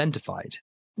I'm identified.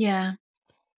 Yeah.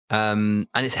 And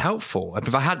it's helpful.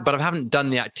 But I haven't done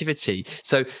the activity.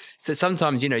 So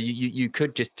sometimes, you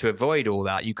could just, to avoid all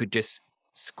that, you could just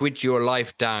squidge your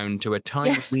life down to a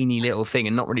tiny, weeny little thing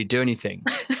and not really do anything,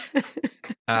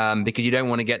 because you don't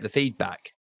want to get the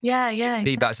feedback. Yeah.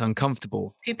 Feedback's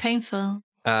uncomfortable. Too painful.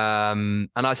 And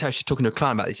I was actually talking to a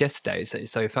client about this yesterday.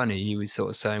 It's so funny. He was sort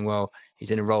of saying, well,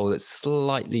 he's in a role that's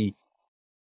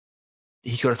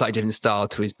he's got a slightly different style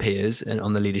to his peers and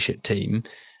on the leadership team.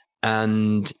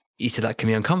 And he said that can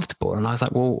be uncomfortable. And I was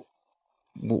like, well,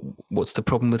 what's the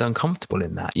problem with uncomfortable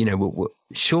in that?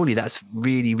 Surely that's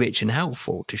really rich and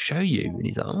helpful to show you. And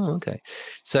he's like, oh, okay.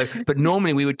 So, but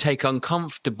normally we would take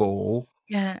uncomfortable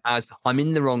as I'm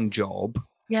in the wrong job.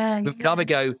 Yeah. We could either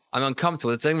go, I'm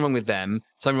uncomfortable, there's something wrong with them,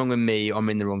 something wrong with me, or I'm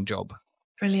in the wrong job.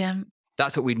 Brilliant.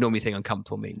 That's what we'd normally think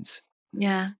uncomfortable means.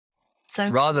 Yeah. So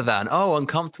rather than,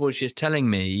 uncomfortable is just telling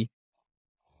me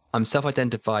I'm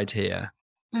self-identified here.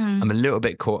 I'm a little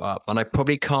bit caught up, and I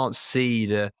probably can't see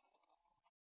the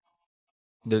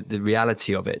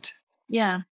reality of it.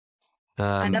 Yeah.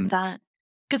 I love that.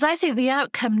 Because I think the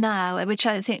outcome now, which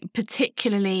I think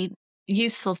particularly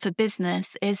useful for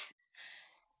business, is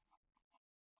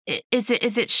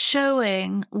it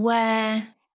showing what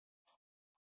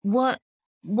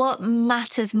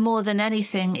matters more than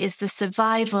anything is the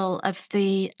survival of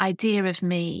the idea of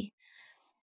me.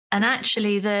 And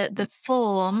actually the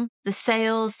form, the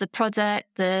sales, the product,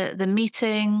 the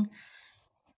meeting,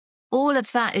 all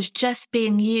of that is just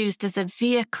being used as a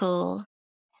vehicle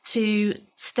to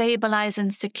stabilize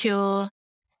and secure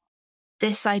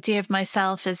this idea of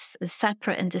myself as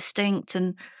separate and distinct,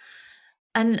 and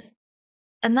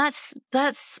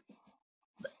that's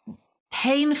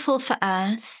painful for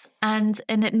us, and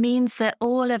it means that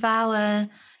all of our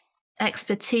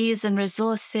expertise and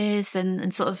resources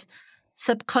and sort of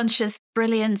subconscious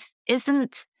brilliance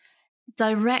isn't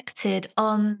directed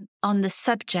on the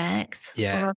subject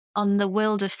or on the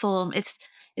world of form.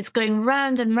 It's going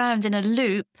round and round in a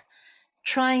loop,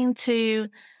 trying to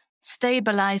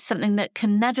stabilize something that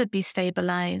can never be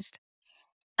stabilized.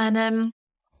 And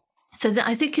so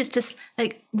I think it's just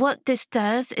like what this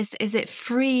does is it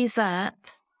frees up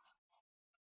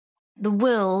the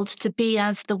world to be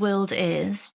as the world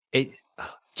is. Do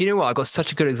you know what? I got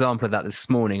such a good example of that this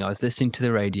morning. I was listening to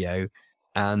the radio,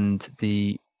 and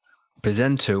the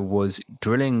presenter was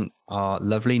drilling our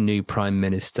lovely new Prime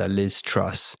Minister, Liz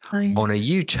Truss, on a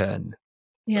U-turn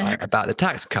about the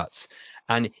tax cuts.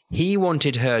 And he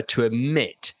wanted her to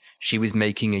admit she was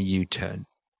making a U-turn.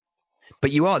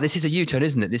 But this is a U-turn,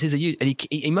 isn't it? This is a U-turn. And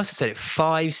he must have said it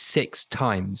 5-6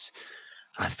 times.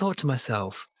 And I thought to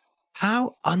myself,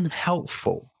 how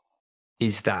unhelpful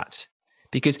is that?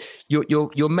 Because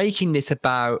you're making this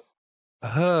about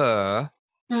her,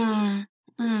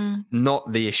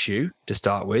 not the issue to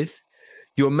start with.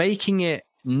 You're making it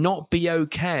not be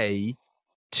okay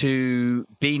to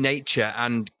be nature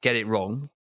and get it wrong,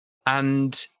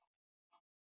 and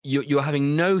you're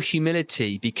having no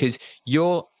humility, because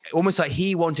you're almost like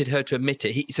he wanted her to admit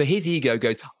it. So his ego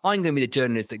goes, I'm going to be the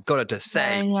journalist that got her to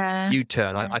say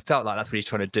U-turn. I felt like that's what he's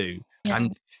trying to do. Yeah.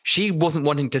 And she wasn't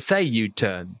wanting to say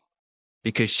U-turn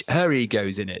because her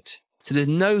ego's in it. So there's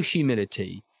no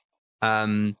humility.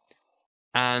 And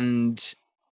then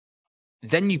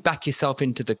you back yourself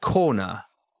into the corner,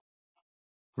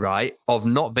 right, of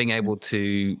not being able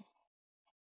to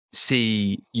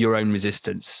see your own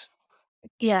resistance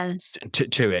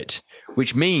to it,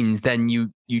 which means then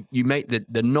you make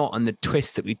the knot and the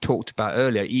twist that we talked about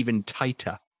earlier even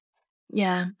tighter.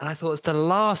 Yeah. And I thought it's the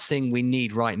last thing we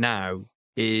need right now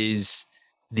is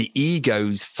the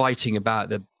egos fighting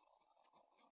about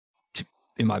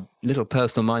in my little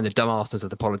personal mind, the dumbasses of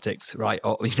the politics, right?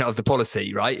 Or, of the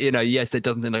policy, right? Yes, there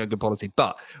doesn't look like a good policy,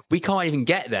 but we can't even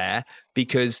get there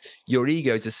because your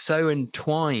egos are so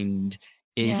entwined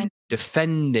in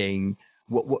defending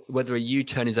whether a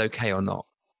U-turn is okay or not.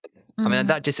 I mean,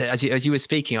 that just, as you were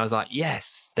speaking, I was like,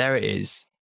 yes, there it is.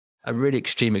 A really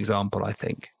extreme example, I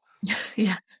think.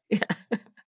 Yeah.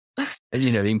 And,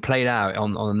 being played out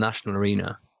on the national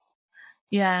arena.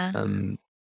 Yeah.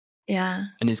 Yeah.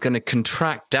 And it's going to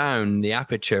contract down the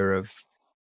aperture of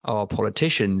our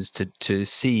politicians to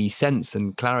see sense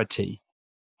and clarity,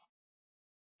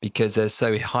 because they're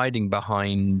so hiding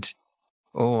behind,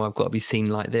 I've got to be seen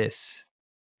like this.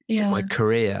 Yeah. My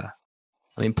career.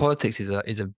 I mean, politics is a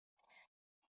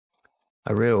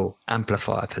real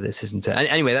amplifier for this, isn't it?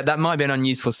 Anyway, that might be an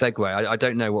unuseful segue. I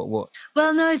don't know what.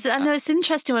 Well, no, I know it's an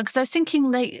interesting one, because I was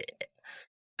thinking,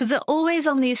 because they're always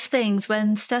on these things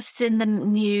when stuff's in the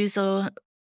news or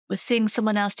we're seeing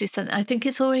someone else do something. I think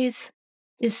it's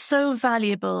so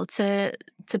valuable to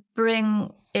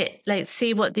bring it,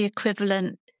 see what the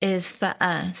equivalent is for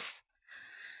us.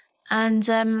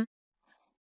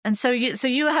 And so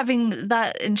you were having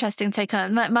that interesting take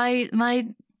on I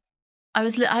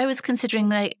was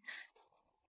considering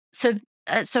so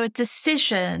a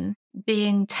decision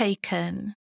being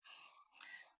taken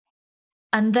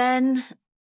and then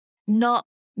not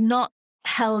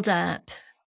held up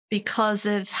because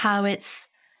of how it's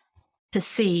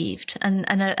perceived and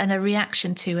a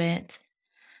reaction to it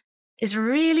is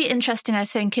really interesting, I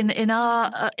think, in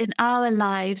our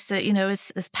lives, that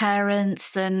as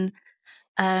parents and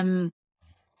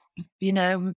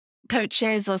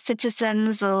coaches or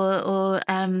citizens or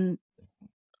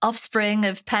offspring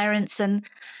of parents, and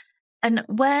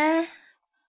where,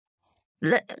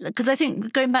 because I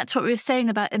think going back to what we were saying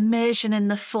about immersion in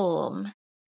the form,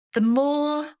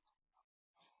 the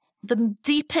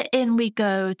deeper in we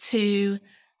go to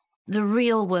the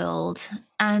real world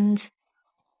and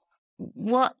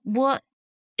what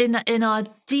in our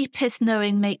deepest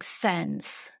knowing makes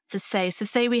sense to say. So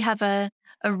say we have a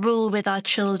rule with our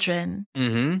children.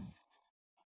 Mm-hmm.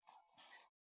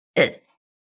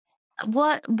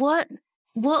 What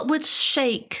would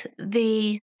shake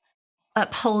the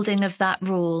upholding of that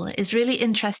rule is really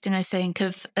interesting, I think,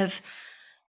 of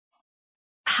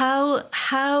how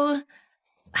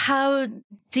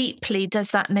deeply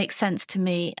does that make sense to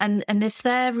me, and if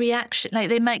their reaction,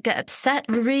 they might get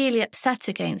really upset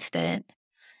against it,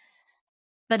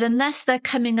 but unless they're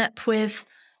coming up with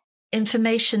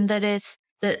information that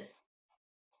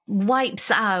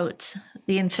wipes out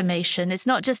the information. It's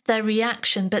not just their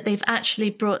reaction, but they've actually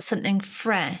brought something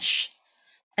fresh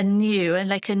and new and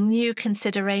like a new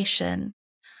consideration,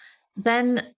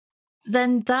 then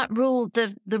that rule,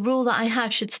 the rule that I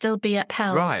have should still be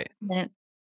upheld. Right.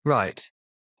 Right.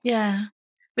 Yeah.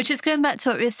 Which is going back to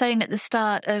what we were saying at the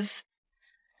start of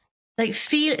like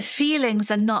feelings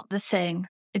are not the thing.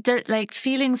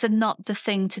 Feelings are not the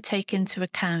thing to take into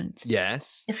account.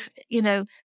 Yes. If,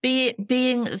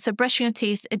 so brushing your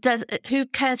teeth, who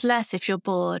cares less if you're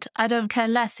bored? I don't care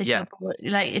less if you're bored,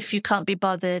 like if you can't be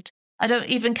bothered. I don't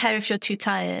even care if you're too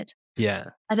tired. Yeah.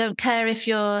 I don't care if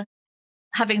you're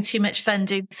having too much fun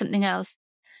doing something else.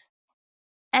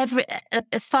 As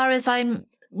far as I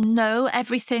know,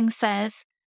 everything says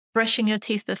brushing your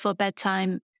teeth before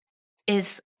bedtime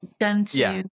is going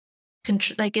to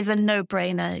is a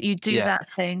no-brainer. You do that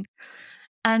thing.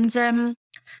 And so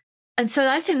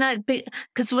I think that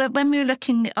because when we were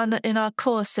looking in our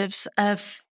course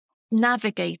of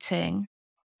navigating,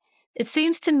 it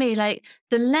seems to me like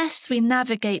the less we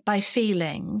navigate by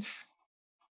feelings,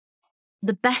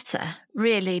 the better,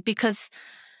 really, because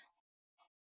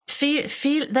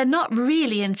they're not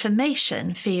really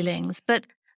information, feelings, but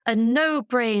a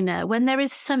no-brainer when there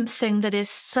is something that is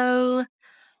so,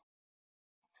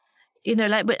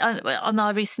 like on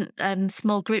our recent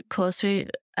small group course,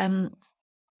 a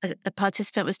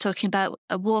participant was talking about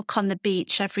a walk on the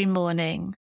beach every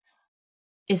morning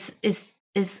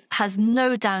has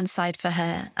no downside for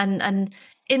her and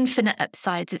infinite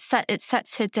upsides. It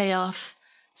sets her day off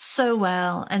so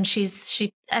well, and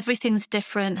everything's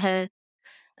different. Her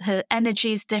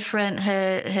energy is different.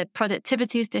 Her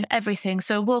productivity is different. Everything.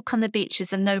 So a walk on the beach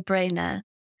is a no-brainer.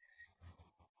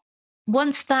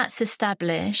 Once that's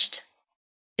established,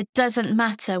 it doesn't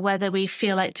matter whether we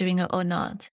feel like doing it or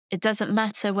not. It doesn't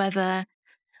matter whether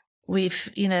we've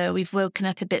woken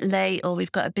up a bit late or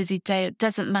we've got a busy day. It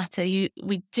doesn't matter.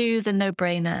 We do the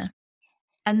no-brainer.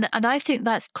 And I think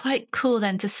that's quite cool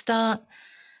then to start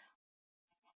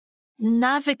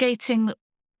navigating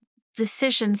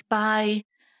decisions by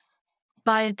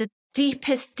the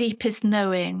deepest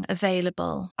knowing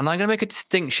available. And I'm going to make a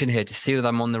distinction here to see whether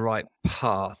I'm on the right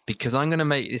path, because I'm going to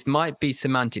make, this might be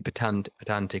semantic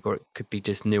pedantic, or it could be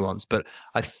just nuance, but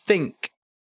I think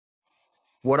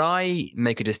what I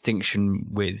make a distinction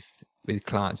with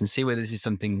clients, and see whether this is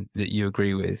something that you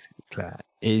agree with, Claire,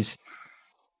 is,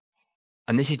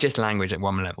 and this is just language at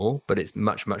one level, but it's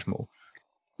much, much more,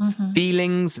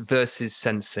 feelings versus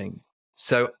sensing.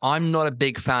 So I'm not a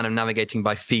big fan of navigating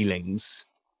by feelings,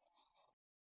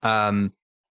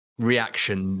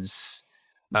 reactions,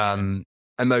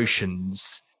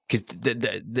 emotions, because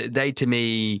they to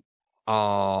me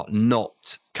are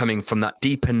not coming from that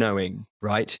deeper knowing,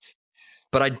 right?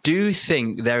 But I do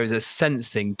think there is a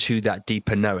sensing to that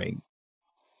deeper knowing.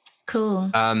 Cool.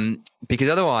 Because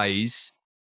otherwise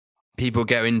people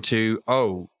go into,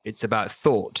 it's about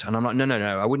thought. And I'm like, no,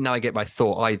 I wouldn't navigate by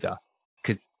thought either.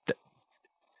 Because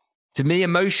to me,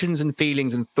 emotions and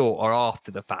feelings and thought are after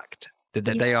the fact. That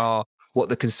they are what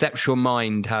the conceptual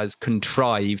mind has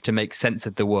contrived to make sense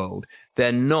of the world.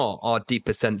 They're not our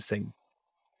deeper sensing.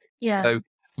 Yeah. So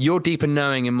your deeper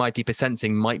knowing and my deeper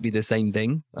sensing might be the same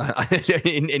thing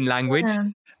in language.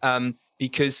 Yeah.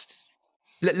 Because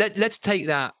let's take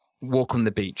that walk on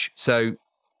the beach. So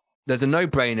there's a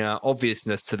no-brainer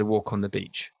obviousness to the walk on the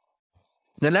beach.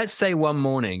 Now, let's say one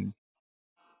morning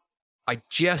I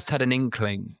just had an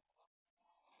inkling,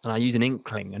 and I use an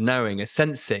inkling, a knowing, a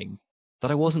sensing, that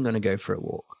I wasn't going to go for a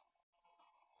walk,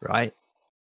 right?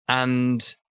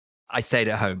 And I stayed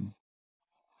at home.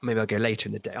 Maybe I'll go later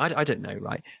in the day. I don't know,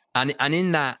 right? And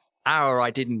in that hour I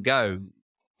didn't go,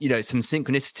 some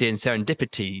synchronicity and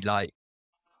serendipity like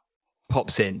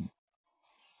pops in,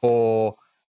 or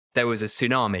there was a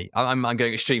tsunami. I'm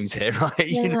going extremes here, right?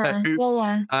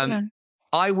 Yeah.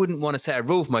 I wouldn't want to set a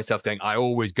rule for myself going, I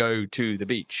always go to the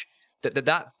beach.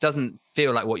 That doesn't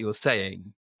feel like what you're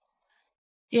saying.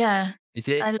 Yeah. Is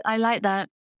it? I like that.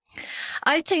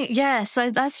 I think,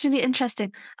 so that's really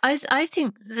interesting. I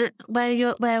think that where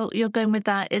you're going with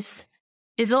that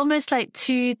is almost like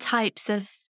two types of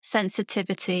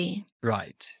sensitivity.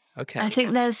 Right. Okay. I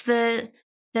think there's the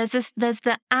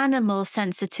animal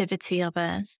sensitivity of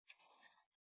us,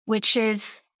 which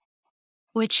is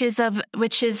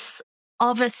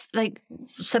of us, like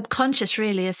subconscious,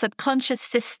 really, a subconscious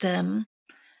system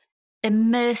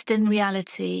immersed in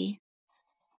reality,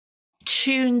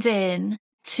 tuned in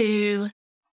to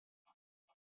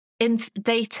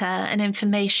data and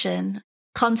information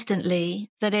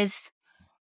constantly that is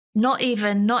not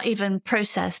even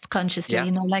processed consciously.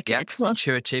 It's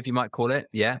intuitive, you might call it.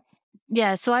 Yeah.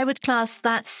 so I would class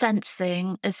that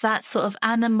sensing as that sort of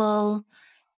animal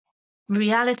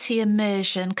reality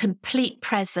immersion, complete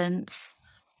presence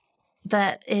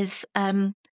that is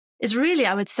really,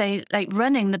 I would say, like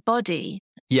running the body.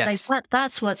 Yes. Like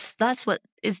that's what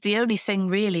is the only thing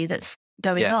really that's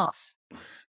going on. Yes.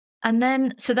 And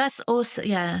then, so that's also,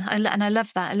 and I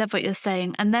love that. I love what you're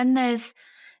saying. And then there's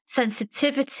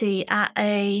sensitivity at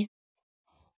a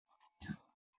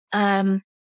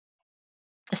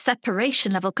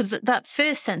separation level, because that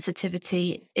first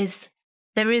sensitivity is,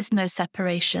 there is no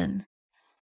separation.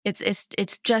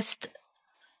 It's just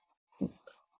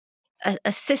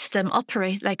a system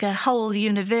operate, like a whole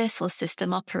universal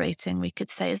system operating, we could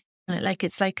say. Isn't it? Like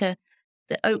it's like the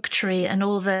oak tree and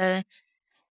all the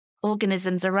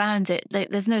organisms around it.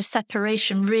 There's no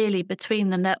separation really between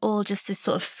them. They're all just this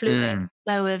sort of fluid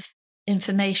flow of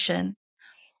information.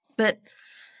 But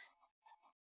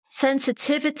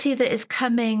sensitivity that is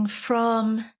coming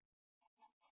from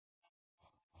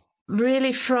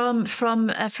really from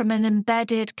an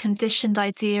embedded, conditioned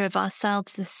idea of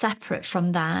ourselves as separate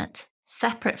from that,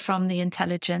 separate from the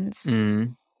intelligence,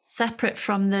 separate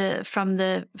from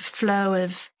the flow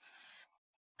of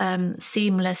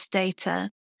seamless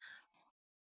data.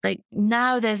 Like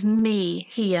now there's me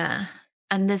here,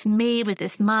 and there's me with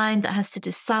this mind that has to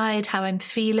decide how I'm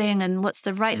feeling and what's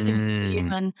the right thing to do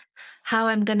and how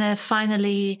I'm going to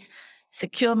finally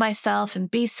secure myself and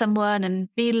be someone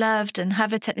and be loved and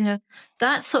have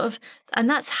that sort of, and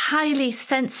that's highly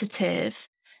sensitive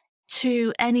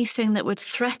to anything that would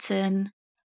threaten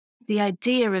the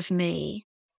idea of me.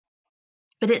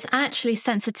 But it's actually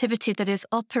sensitivity that is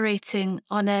operating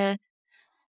on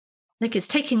like it's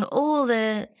taking all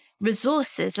the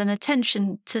resources and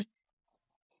attention to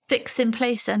fix in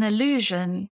place an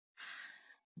illusion.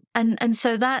 And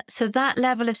so that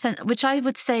level of sense, which I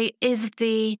would say is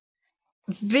the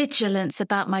vigilance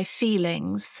about my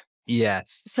feelings.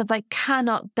 Yes. So I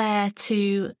cannot bear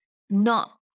to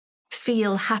not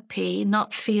feel happy,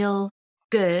 not feel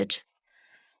good.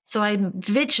 So I'm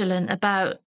vigilant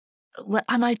about,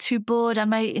 am I too bored?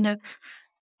 Am I,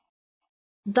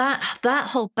 that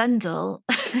whole bundle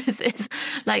is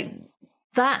like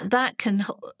that can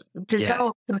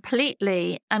dissolve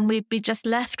completely, and we'd be just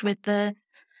left with the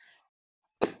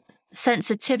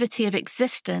sensitivity of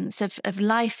existence, of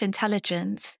life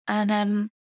intelligence, and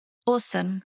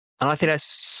awesome. And I think that's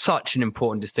such an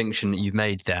important distinction that you've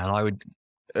made there. And I would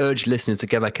urge listeners to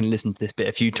go back and listen to this bit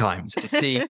a few times to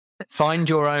see, find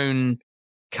your own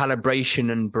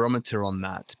calibration and barometer on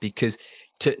that, because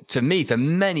to me, for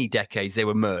many decades, they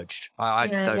were merged. I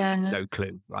had no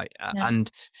clue, right?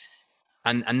 And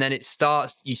then you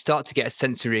start to get a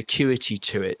sensory acuity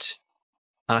to it.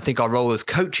 And I think our role as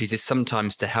coaches is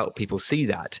sometimes to help people see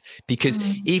that, because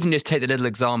even just take the little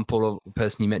example of the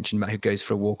person you mentioned about who goes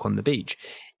for a walk on the beach.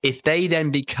 If they then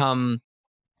become,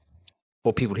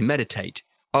 or people who meditate,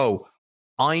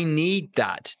 I need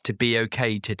that to be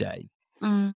okay today.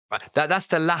 Right? That's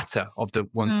the latter of the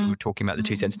one we were talking about, the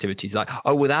two sensitivities. Like,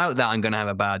 without that, I'm going to have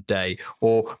a bad day,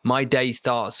 or my day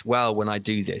starts well when I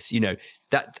do this.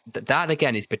 That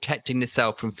again is protecting the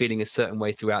self from feeling a certain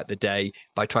way throughout the day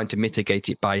by trying to mitigate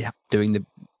it by doing the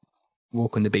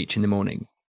walk on the beach in the morning.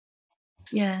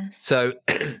 Yeah. So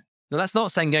now that's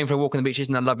not saying going for a walk on the beach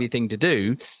isn't a lovely thing to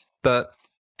do, but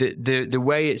the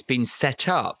way it's been set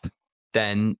up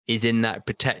then is in that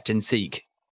protect and seek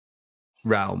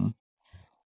realm.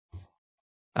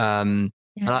 And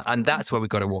that's where we've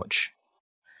got to watch.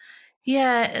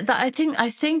 Yeah, I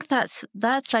think that's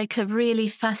like a really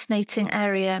fascinating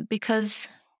area, because,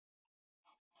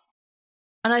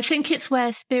 and I think it's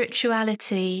where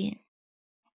spirituality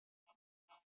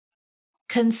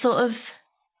can sort of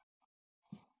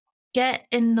get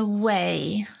in the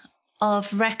way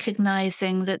of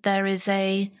recognizing that there's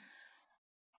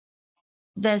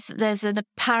an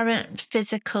apparent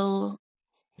physical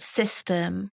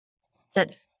system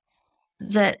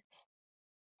that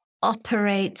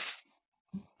operates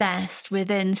best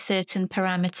within certain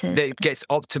parameters. That gets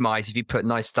optimized if you put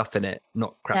nice stuff in it,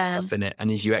 not crap stuff in it, and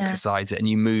if you exercise it and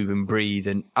you move and breathe,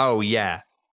 and we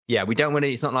don't want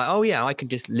to. It's not like I can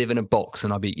just live in a box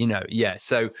and I'll be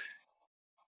So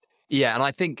and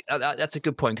I think that's a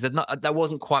good point, because that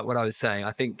wasn't quite what I was saying.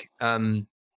 I think no,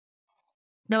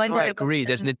 I agree.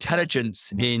 There's an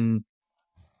intelligence in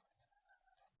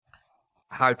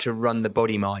how to run the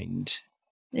body mind.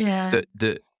 Yeah.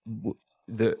 That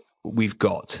we've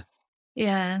got.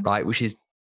 Yeah. Right, which is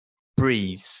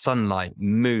breathe, sunlight,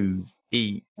 move,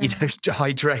 eat,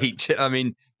 hydrate. I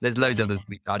mean, there's loads of others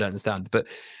I don't understand,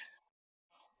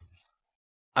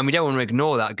 and we don't want to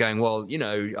ignore that, going, well, I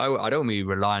don't want to be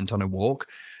reliant on a walk.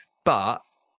 But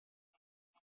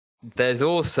there's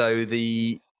also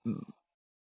the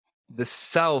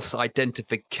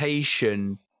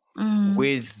self-identification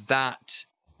with that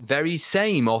very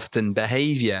same often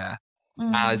behavior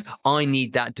as I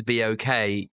need that to be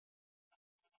okay.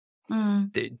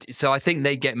 So I think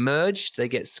they get merged, they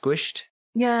get squished.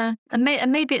 Yeah, and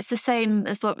maybe it's the same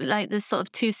as what, like, there's sort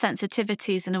of two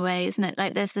sensitivities in a way, isn't it?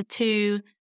 Like there's the two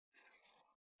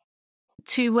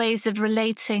ways of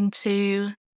relating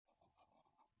to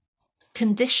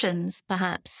conditions,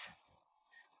 perhaps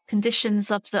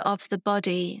conditions of the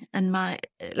body and my,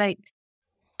 like,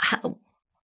 how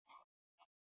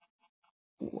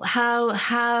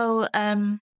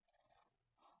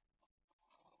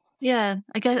yeah,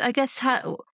 I guess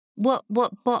how what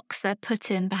box they're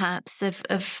put in, perhaps,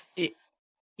 of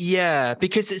yeah,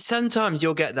 because sometimes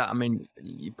you'll get that. I mean,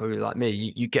 you probably like me,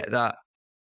 you get that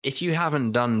if you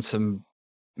haven't done some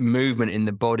movement in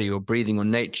the body or breathing or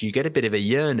nature, you get a bit of a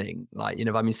yearning. Like, if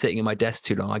I've been sitting at my desk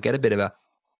too long, I get a bit of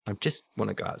I just want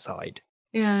to go outside.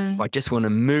 Yeah. I just want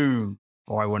to move,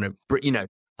 or I want to, and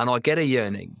I'll get a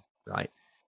yearning, right?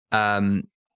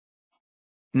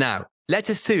 Now, let's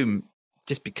assume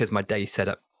just because my day's set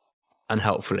up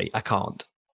unhelpfully, I can't,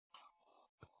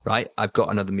 right? I've got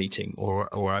another meeting or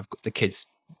I've got the kids.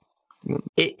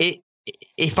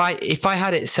 If I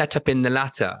had it set up in the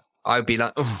latter, I'd be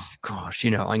like, oh gosh,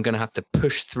 I'm going to have to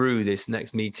push through this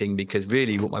next meeting because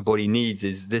really what my body needs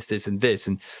is this, and this,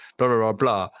 and blah, blah,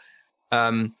 blah,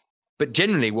 blah. But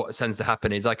generally what tends to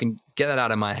happen is I can get that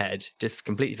out of my head, just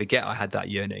completely forget I had that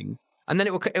yearning. And then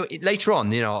later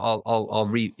on,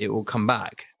 it will come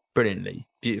back brilliantly,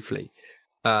 beautifully,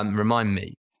 remind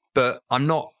me. But I'm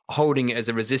not holding it as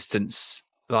a resistance,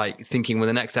 like thinking, well,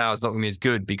 the next hour is not going to be as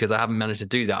good because I haven't managed to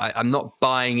do that. I'm not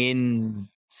buying in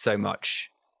so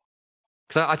much.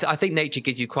 Because I think nature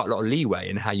gives you quite a lot of leeway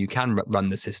in how you can run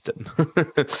the system.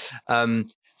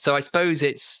 So I suppose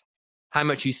it's how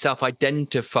much you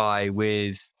self-identify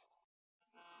with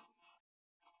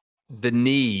the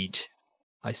need,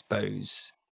 I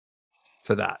suppose,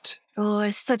 for that. Oh,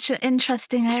 it's such an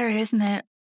interesting area, isn't it?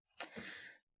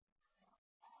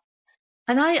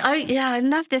 And I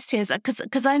love this, Tears,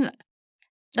 because I'm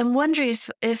wondering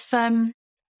if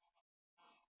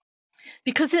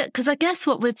because I guess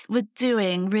what we're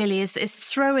doing really is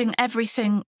throwing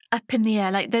everything up in the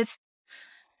air. Like there's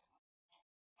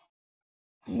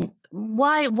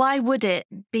why would it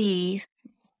be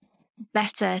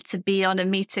better to be on a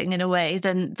meeting in a way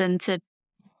than to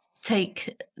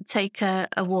take a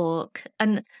walk?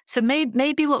 And so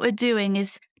maybe what we're doing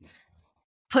is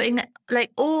putting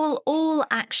like all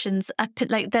actions up,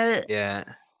 like there. Yeah.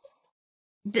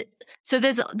 So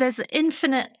there's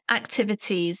infinite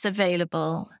activities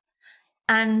available,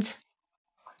 and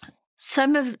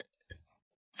some of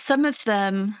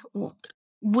them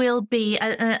will be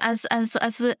as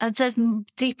there's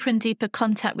deeper and deeper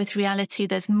contact with reality.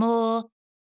 There's more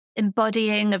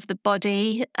embodying of the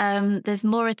body. There's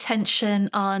more attention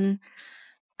on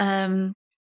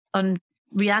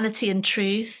reality and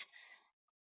truth.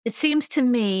 It seems to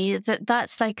me that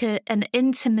that's like an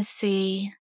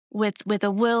intimacy with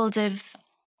a world of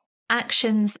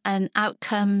actions and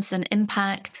outcomes and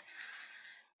impact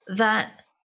that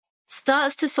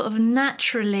starts to sort of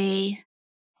naturally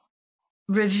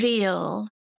reveal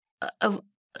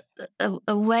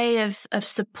a way of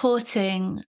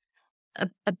supporting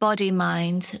a body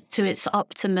mind to its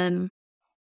optimum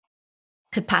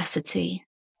capacity.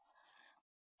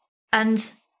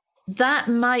 And that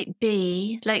might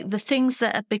be like the things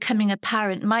that are becoming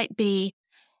apparent might be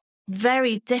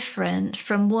very different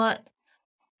from what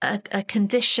a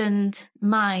conditioned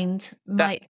mind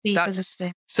might be. That's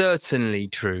certainly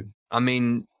true. I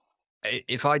mean,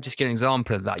 if I just get an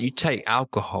example of that, you take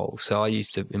alcohol. So I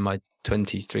used to, in my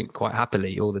 20s, drink quite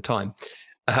happily all the time,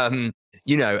 and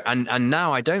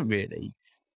now I don't really.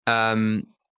 And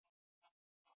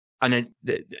and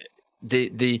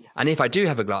if I do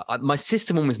have a glass, my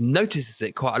system almost notices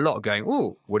it quite a lot, going,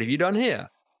 "Oh, what have you done here?"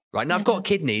 Right now, I've got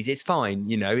kidneys. It's fine.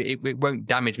 It won't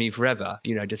damage me forever.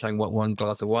 Just having one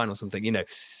glass of wine or something.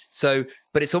 So,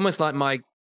 but it's almost like my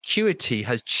acuity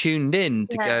has tuned in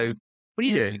to go, "What are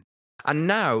you doing?" And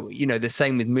now, the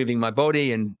same with moving my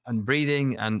body and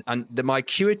breathing, and my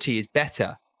acuity is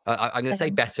better. I'm going to say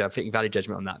better. I'm thinking value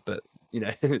judgment on that, but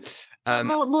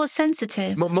more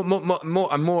sensitive,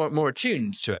 more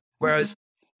attuned to it. Whereas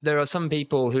there are some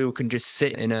people who can just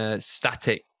sit in a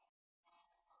static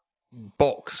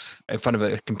box in front of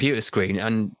a computer screen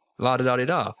and la da da da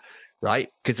da, right?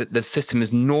 Because the system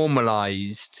is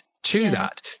normalized to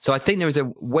that. So I think there is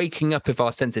a waking up of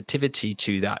our sensitivity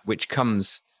to that, which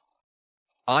comes,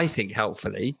 I think,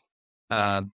 helpfully.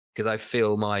 because I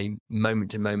feel my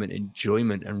moment to moment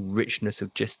enjoyment and richness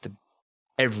of just the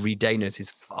everydayness is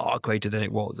far greater than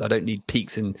it was. I don't need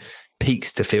peaks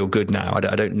to feel good now.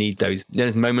 I don't need those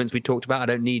moments we talked about. I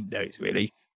don't need those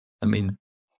really. I mean,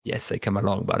 yes, they come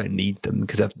along, but I don't need them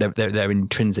because they're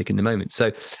intrinsic in the moment.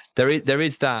 So there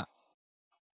is that,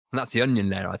 and that's the onion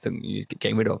layer I think you're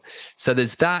getting rid of. So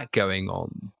there's that going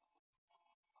on.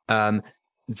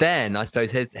 Then I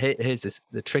suppose here's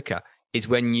the tricker is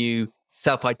when you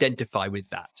self-identify with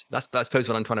that. That's I suppose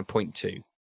what I'm trying to point to.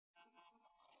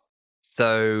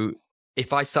 So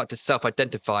if I start to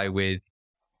self-identify with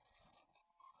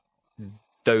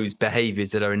those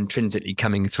behaviors that are intrinsically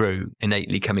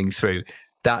innately coming through,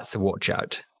 that's a watch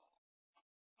out.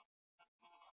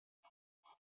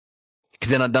 Because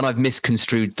then I've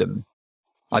misconstrued them.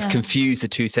 I've confused the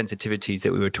two sensitivities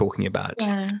that we were talking about.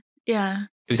 Yeah.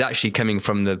 It was actually coming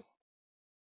from the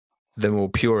more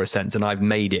purer sense, and I've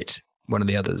made it one of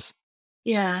the others.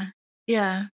 Yeah.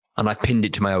 And I've pinned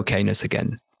it to my okayness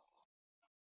again.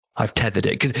 I've tethered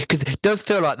it because it does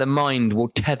feel like the mind will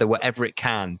tether whatever it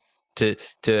can to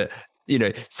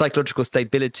psychological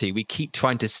stability. We keep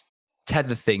trying to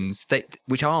tether things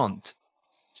which aren't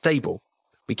stable.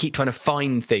 We keep trying to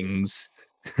find things,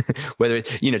 whether it,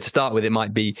 to start with, it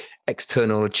might be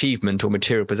external achievement or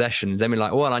material possessions. Then we're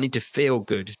like, well, I need to feel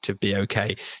good to be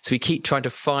okay. So we keep trying to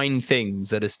find things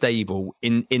that are stable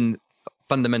in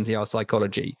fundamentally our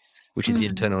psychology, which is the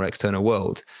internal or external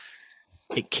world.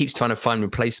 It keeps trying to find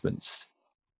replacements.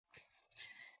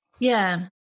 Yeah.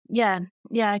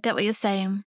 I get what you're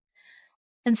saying.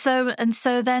 And so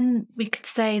then we could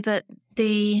say that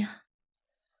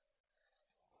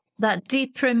that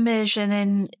deeper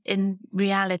immersion in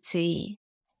reality,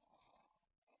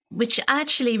 which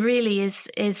actually really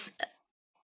is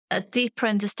a deeper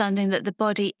understanding that the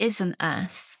body isn't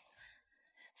us.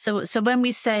 So when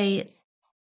we say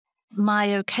my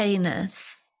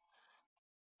okayness,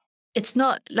 it's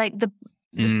not like the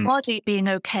body being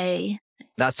okay.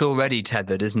 That's already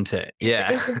tethered, isn't it?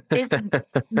 Yeah. It isn't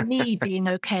me being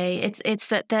okay. It's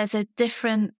that there's a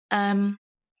different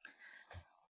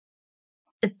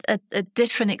a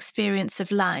different experience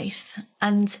of life,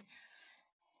 and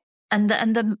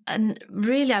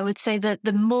really I would say that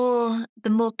the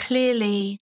more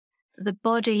clearly the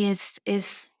body is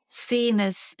seen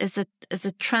as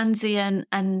a transient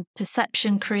and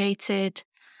perception created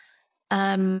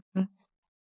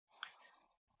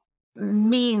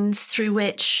means through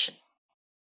which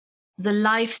the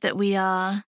life that we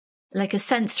are, like a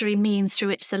sensory means through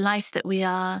which the life that we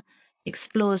are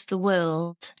explores a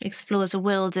world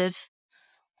of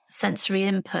sensory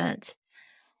input,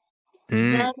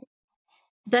 then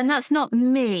that's not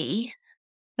me,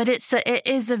 but it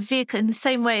is a vehicle. In the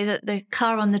same way that the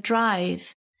car on the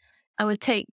drive, I would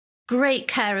take great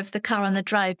care of the car on the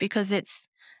drive because it's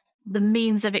the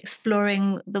means of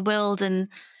exploring the world. And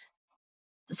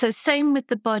so same with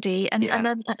the body, and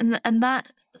that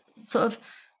sort of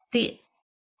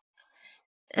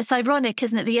it's ironic,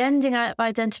 isn't it? The ending of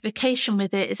identification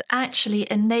with it is actually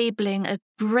enabling a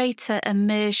greater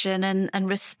immersion and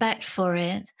respect for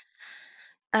it.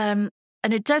 And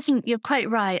it doesn't, you're quite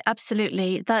right,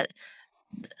 absolutely, that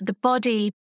the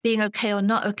body being okay or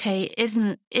not okay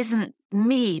isn't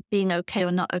me being okay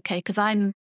or not okay, because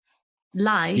I'm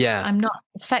live. Yeah. I'm not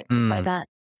affected by that.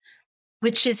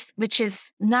 Which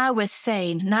is now we're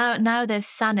sane. Now there's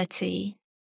sanity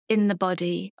in the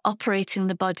body, operating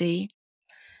the body.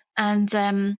 And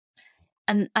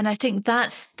I think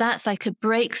that's like a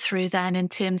breakthrough then in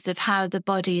terms of how the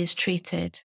body is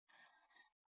treated,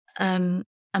 and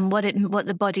what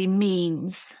the body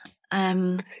means.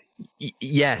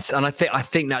 Yes, and I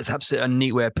think that's absolutely a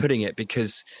neat way of putting it,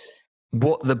 because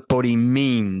what the body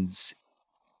means,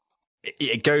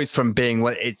 it goes from being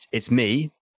it's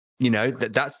me,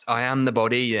 that's I am the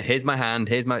body. Here's my hand.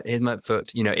 Here's my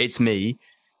foot. It's me.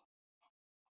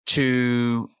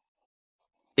 To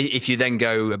if you then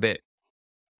go a bit,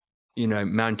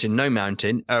 mountain, no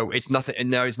mountain. Oh, it's nothing.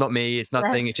 No, it's not me. It's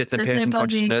nothing. It's just an appearance of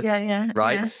consciousness. Yeah.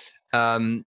 Right. Yeah.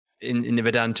 In the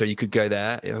Vedanta, you could go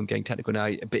there. I'm getting technical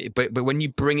now, but when you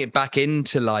bring it back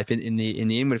into life in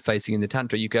the inward facing in the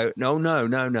Tantra, you go,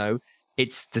 no.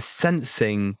 It's the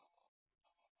sensing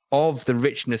of the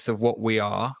richness of what we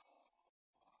are.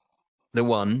 The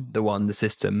one, the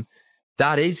system.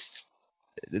 That is,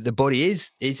 the body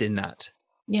is in that.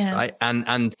 Yeah. Right.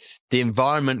 And the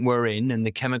environment we're in and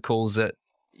the chemicals that,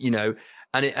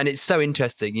 and it's so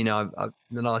interesting, I've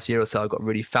in the last year or so, I got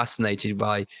really fascinated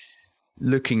by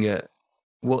looking at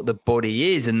what the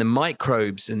body is and the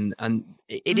microbes and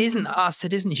it isn't us,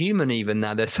 it isn't human even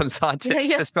now. There's some scientists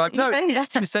describe, no,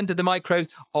 50% of the microbes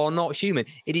are not human.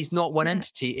 It is not one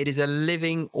entity. It is a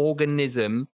living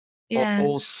organism of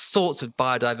all sorts of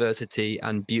biodiversity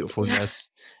and beautifulness.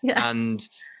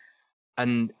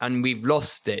 And we've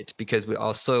lost it because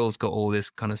our soil's got all this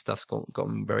kind of stuff's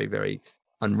gotten very, very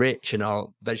unrich, and our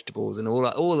vegetables and all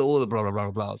the blah, blah,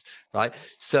 blah, blahs, right?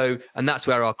 So, and that's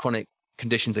where our chronic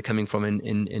conditions are coming from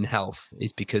in health,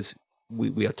 is because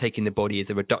we are taking the body as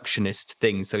a reductionist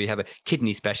thing. So we have a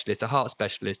kidney specialist, a heart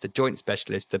specialist, a joint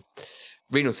specialist, a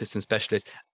renal system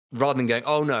specialist, rather than going,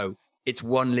 oh no, it's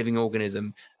one living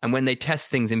organism. And when they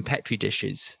test things in Petri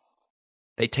dishes,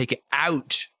 they take it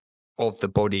out of the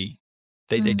body.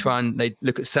 They try and they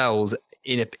look at cells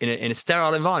in a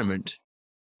sterile environment.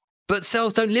 But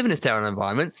cells don't live in a sterile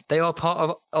environment. They are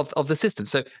part of the system.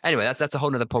 So anyway, that's a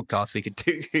whole nother podcast we could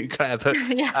do, Claire. But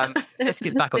let's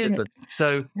get back on this one.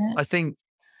 So I think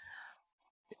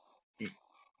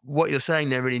what you're saying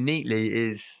there really neatly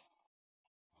is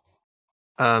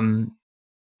what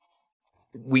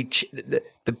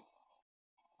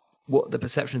the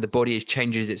perception of the body is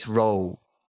changes its role,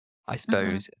 I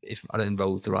suppose, if I don't know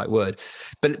role is the right word.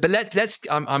 But let's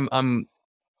I'm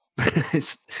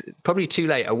it's probably too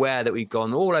late, aware that we've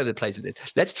gone all over the place with this.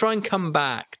 Let's try and come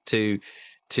back to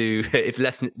if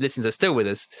listeners are still with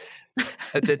us,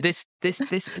 this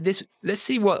let's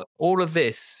see what all of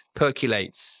this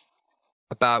percolates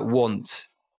about want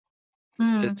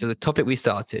to the topic we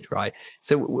started, right?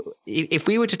 So if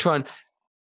we were to try and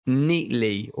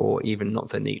neatly, or even not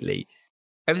so neatly,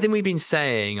 everything we've been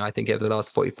saying, I think, over the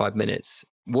last 45 minutes,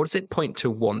 what does it point to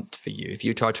want for you if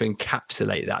you try to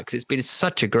encapsulate that? Because it's been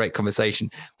such a great conversation,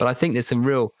 but I think there's some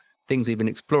real things we've been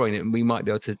exploring and we might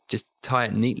be able to just tie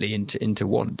it neatly into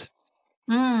want.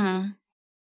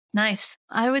 Nice.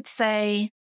 I would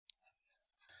say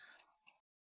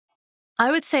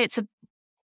it's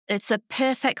a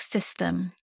perfect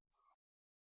system.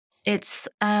 It's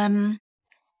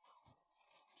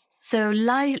so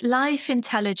life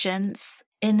intelligence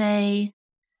in a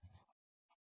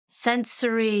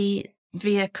sensory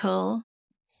vehicle,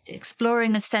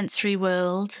 exploring a sensory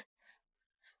world.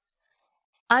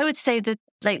 I would say that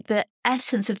like the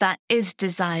essence of that is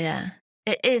desire.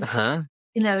 It is,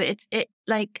 it's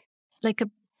like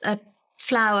a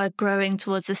flower growing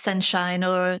towards the sunshine,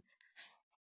 or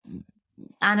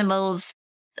animals,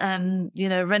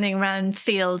 running around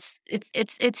fields.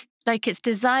 It's like it's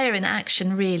desire in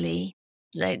action, really.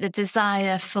 Like the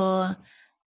desire for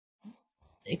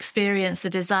experience, the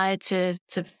desire to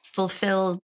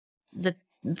fulfill the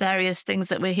various things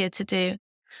that we're here to do.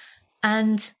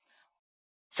 And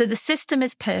so the system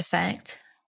is perfect.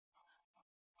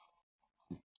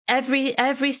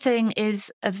 Everything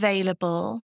is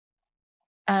available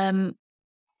from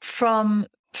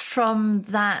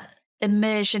that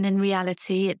immersion in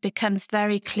reality. It becomes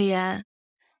very clear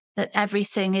that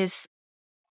everything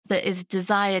that is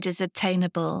desired is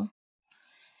obtainable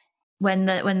when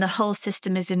the whole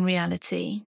system is in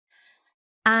reality.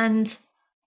 And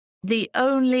the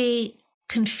only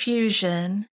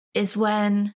confusion is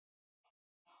when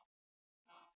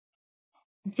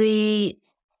that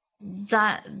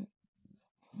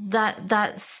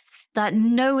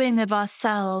knowing of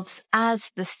ourselves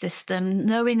as the system,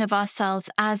 knowing of ourselves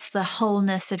as the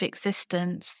wholeness of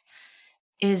existence,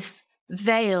 is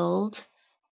veiled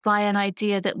by an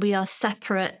idea that we are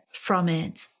separate from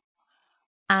it,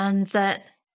 and that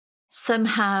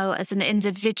somehow as an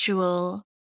individual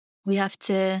we have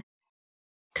to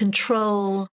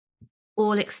control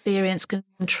all experience,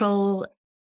 control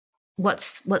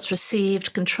what's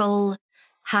received, control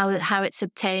how it's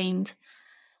obtained.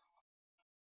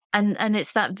 And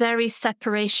it's that very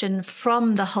separation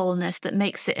from the wholeness that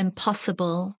makes it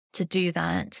impossible to do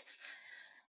that,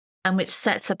 and which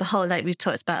sets up like we've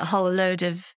talked about, a whole load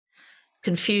of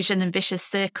confusion and vicious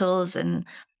circles.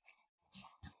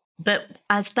 But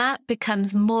as that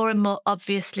becomes more and more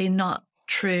obviously not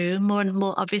true, more and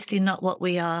more obviously not what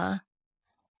we are,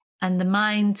 and the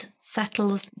mind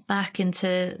settles back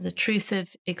into the truth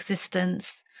of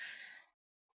existence,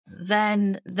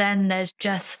 then there's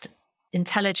just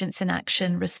intelligence in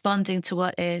action, responding to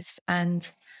what is,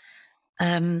 and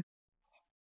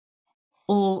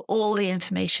all the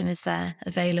information is there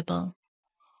available.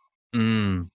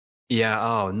 Yeah.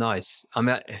 Oh, nice. I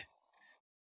mean,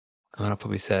 I'll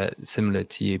probably say it similar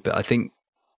to you, but I think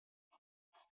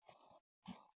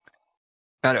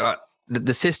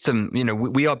the system,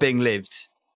 we are being lived.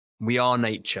 We are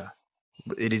nature.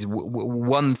 It is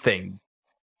one thing.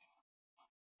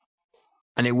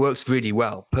 And it works really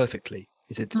well, perfectly.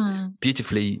 It's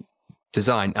beautifully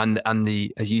design. And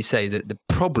the, as you say, the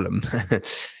problem,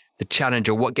 the challenge,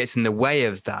 or what gets in the way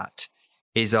of that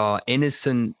is our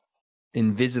innocent,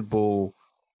 invisible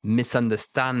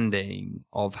misunderstanding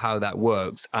of how that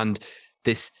works. And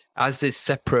this, as this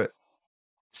separate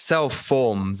self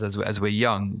forms as we're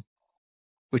young,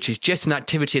 which is just an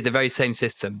activity of the very same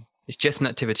system. It's just an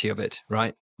activity of it,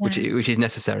 right? Yeah. Which is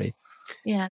necessary.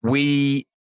 Yeah. We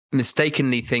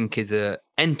mistakenly think is a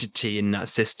entity in that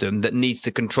system that needs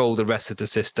to control the rest of the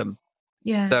system.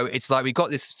 Yeah. So it's like we've got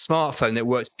this smartphone that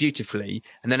works beautifully,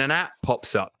 and then an app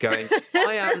pops up going,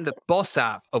 I am the boss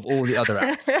app of all the other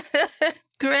apps.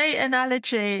 Great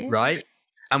analogy. Right?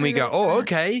 And we go,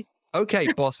 okay,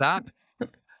 boss app.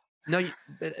 No,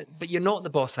 but you're not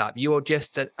the boss app. You're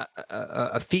just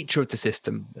a feature of the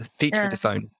system, a feature of the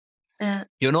phone. Yeah.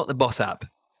 You're not the boss app.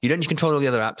 You don't need to control all the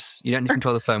other apps. You don't need to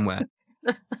control the firmware.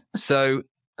 So,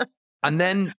 and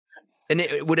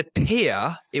it would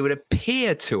appear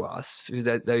to us through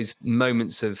those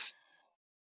moments of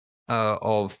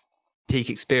peak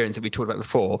experience that we talked about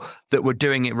before, that we're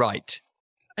doing it right.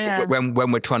 Yeah. When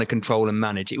we're trying to control and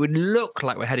manage, it would look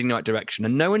like we're heading in the right direction,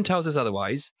 and no one tells us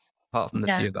otherwise, apart from the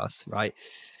few of us, right?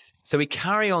 So we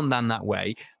carry on that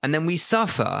way, and then we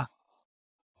suffer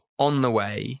on the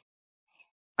way,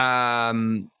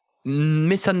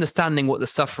 misunderstanding what the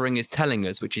suffering is telling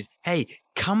us, which is, hey,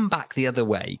 come back the other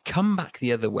way.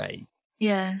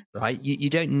 Yeah. Right? You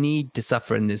don't need to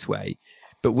suffer in this way.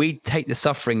 But we take the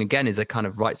suffering again as a kind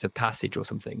of rites of passage or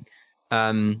something.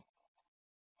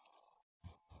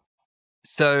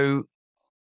 So,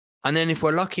 and then if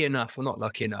we're lucky enough, or not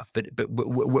lucky enough, but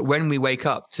when we wake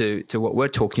up to what we're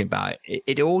talking about,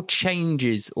 it all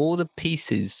changes. All the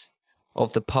pieces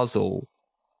of the puzzle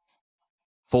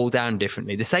fall down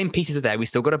differently. The same pieces are there. We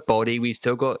still got a body. We've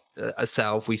still got a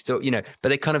self. We still, but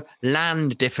they kind of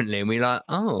land differently. And we're like,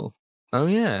 oh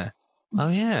yeah.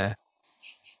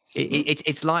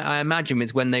 It's like, I imagine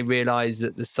it's when they realize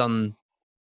that the sun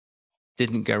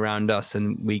didn't go around us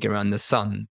and we go around the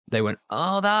sun. They went,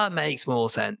 oh, that makes more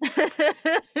sense.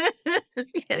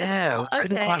 Yeah, okay.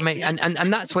 couldn't quite make,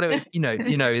 and that's what it was.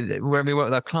 When we work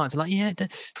with our clients, like, yeah.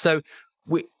 So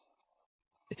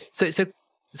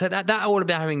that all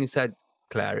about having said,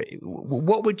 Claire,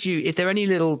 what would you, if there are any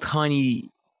tiny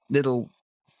little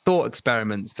thought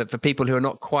experiments for people who are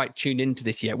not quite tuned into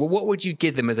this yet? Well, what would you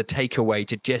give them as a takeaway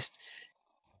to just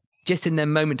in their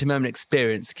moment-to-moment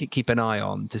experience, keep an eye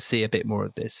on to see a bit more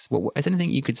of this? Is there anything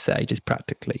you could say, just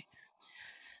practically?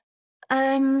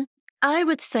 I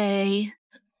would say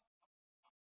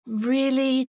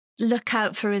really look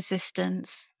out for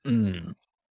resistance,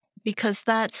 because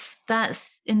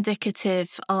that's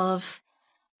indicative of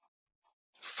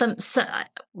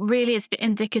really it's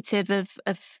indicative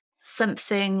of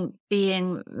something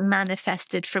being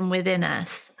manifested from within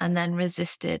us and then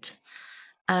resisted.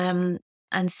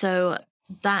 And so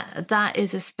that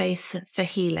is a space for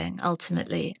healing,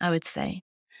 ultimately, I would say.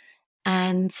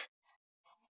 And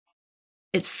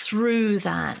it's through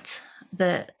that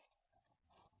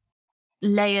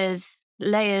layers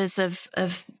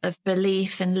of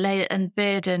belief and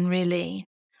burden, really,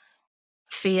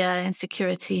 fear,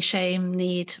 insecurity, shame,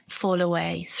 need, fall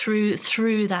away through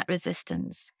that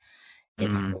resistance.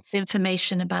 It's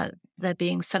information about there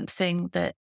being something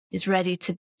that is ready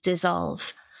to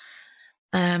dissolve.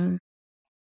 I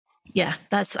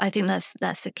think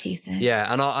that's the key thing.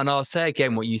 Yeah, and I'll say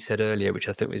again what you said earlier, which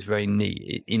I think was very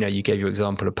neat. You gave your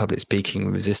example of public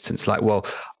speaking resistance. Like, well,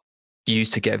 you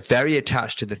used to get very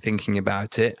attached to the thinking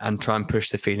about it and try and push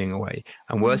the feeling away.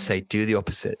 And we'll say, do the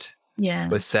opposite. Yeah.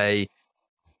 We'll say,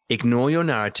 ignore your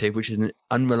narrative, which is an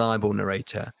unreliable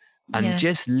narrator, and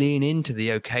just lean into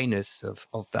the okayness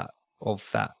of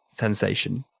that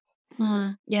sensation.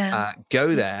 Go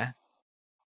there.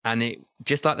 And it,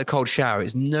 just like the cold shower,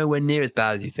 it's nowhere near as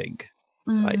bad as you think.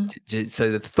 Right?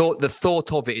 So the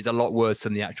thought of it is a lot worse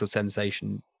than the actual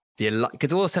sensation.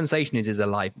 Because all the sensation is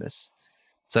aliveness.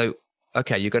 So,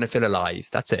 okay, you're going to feel alive.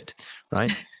 That's it, right?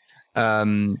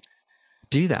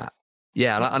 Do that.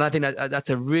 Yeah, and I think that's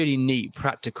a really neat,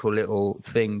 practical little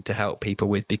thing to help people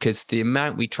with, because the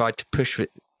amount we try to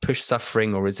push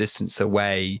suffering or resistance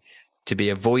away to be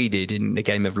avoided in the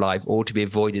game of life, or to be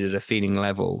avoided at a feeling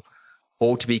level,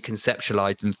 or to be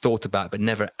conceptualized and thought about, but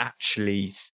never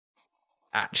actually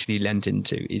lent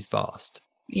into, is vast.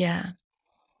 Yeah.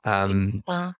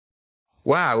 Wow.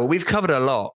 Well, we've covered a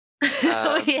lot.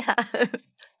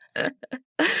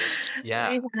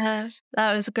 Yeah.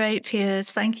 That was great,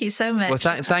 Piers. Thank you so much.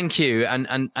 Well, thank you.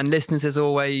 And listeners, as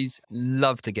always,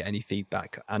 love to get any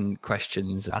feedback and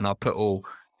questions. And I'll put all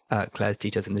Claire's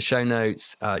details in the show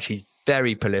notes. She's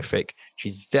very prolific.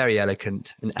 She's very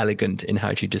elegant in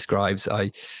how she describes.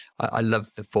 I love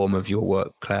the form of your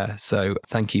work, Claire. So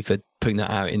thank you for putting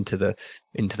that out into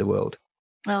the world.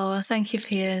 Oh, thank you,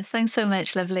 Piers. Thanks so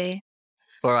much, lovely.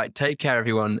 All right, take care,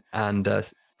 everyone, and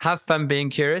have fun being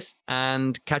curious,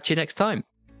 and catch you next time.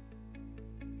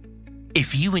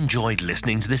 If you enjoyed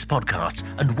listening to this podcast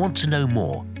and want to know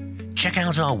more, check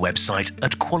out our website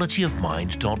at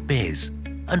qualityofmind.biz.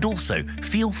 And also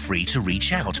feel free to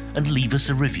reach out and leave us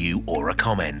a review or a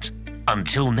comment.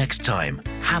 Until next time,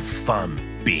 have fun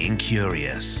being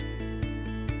curious.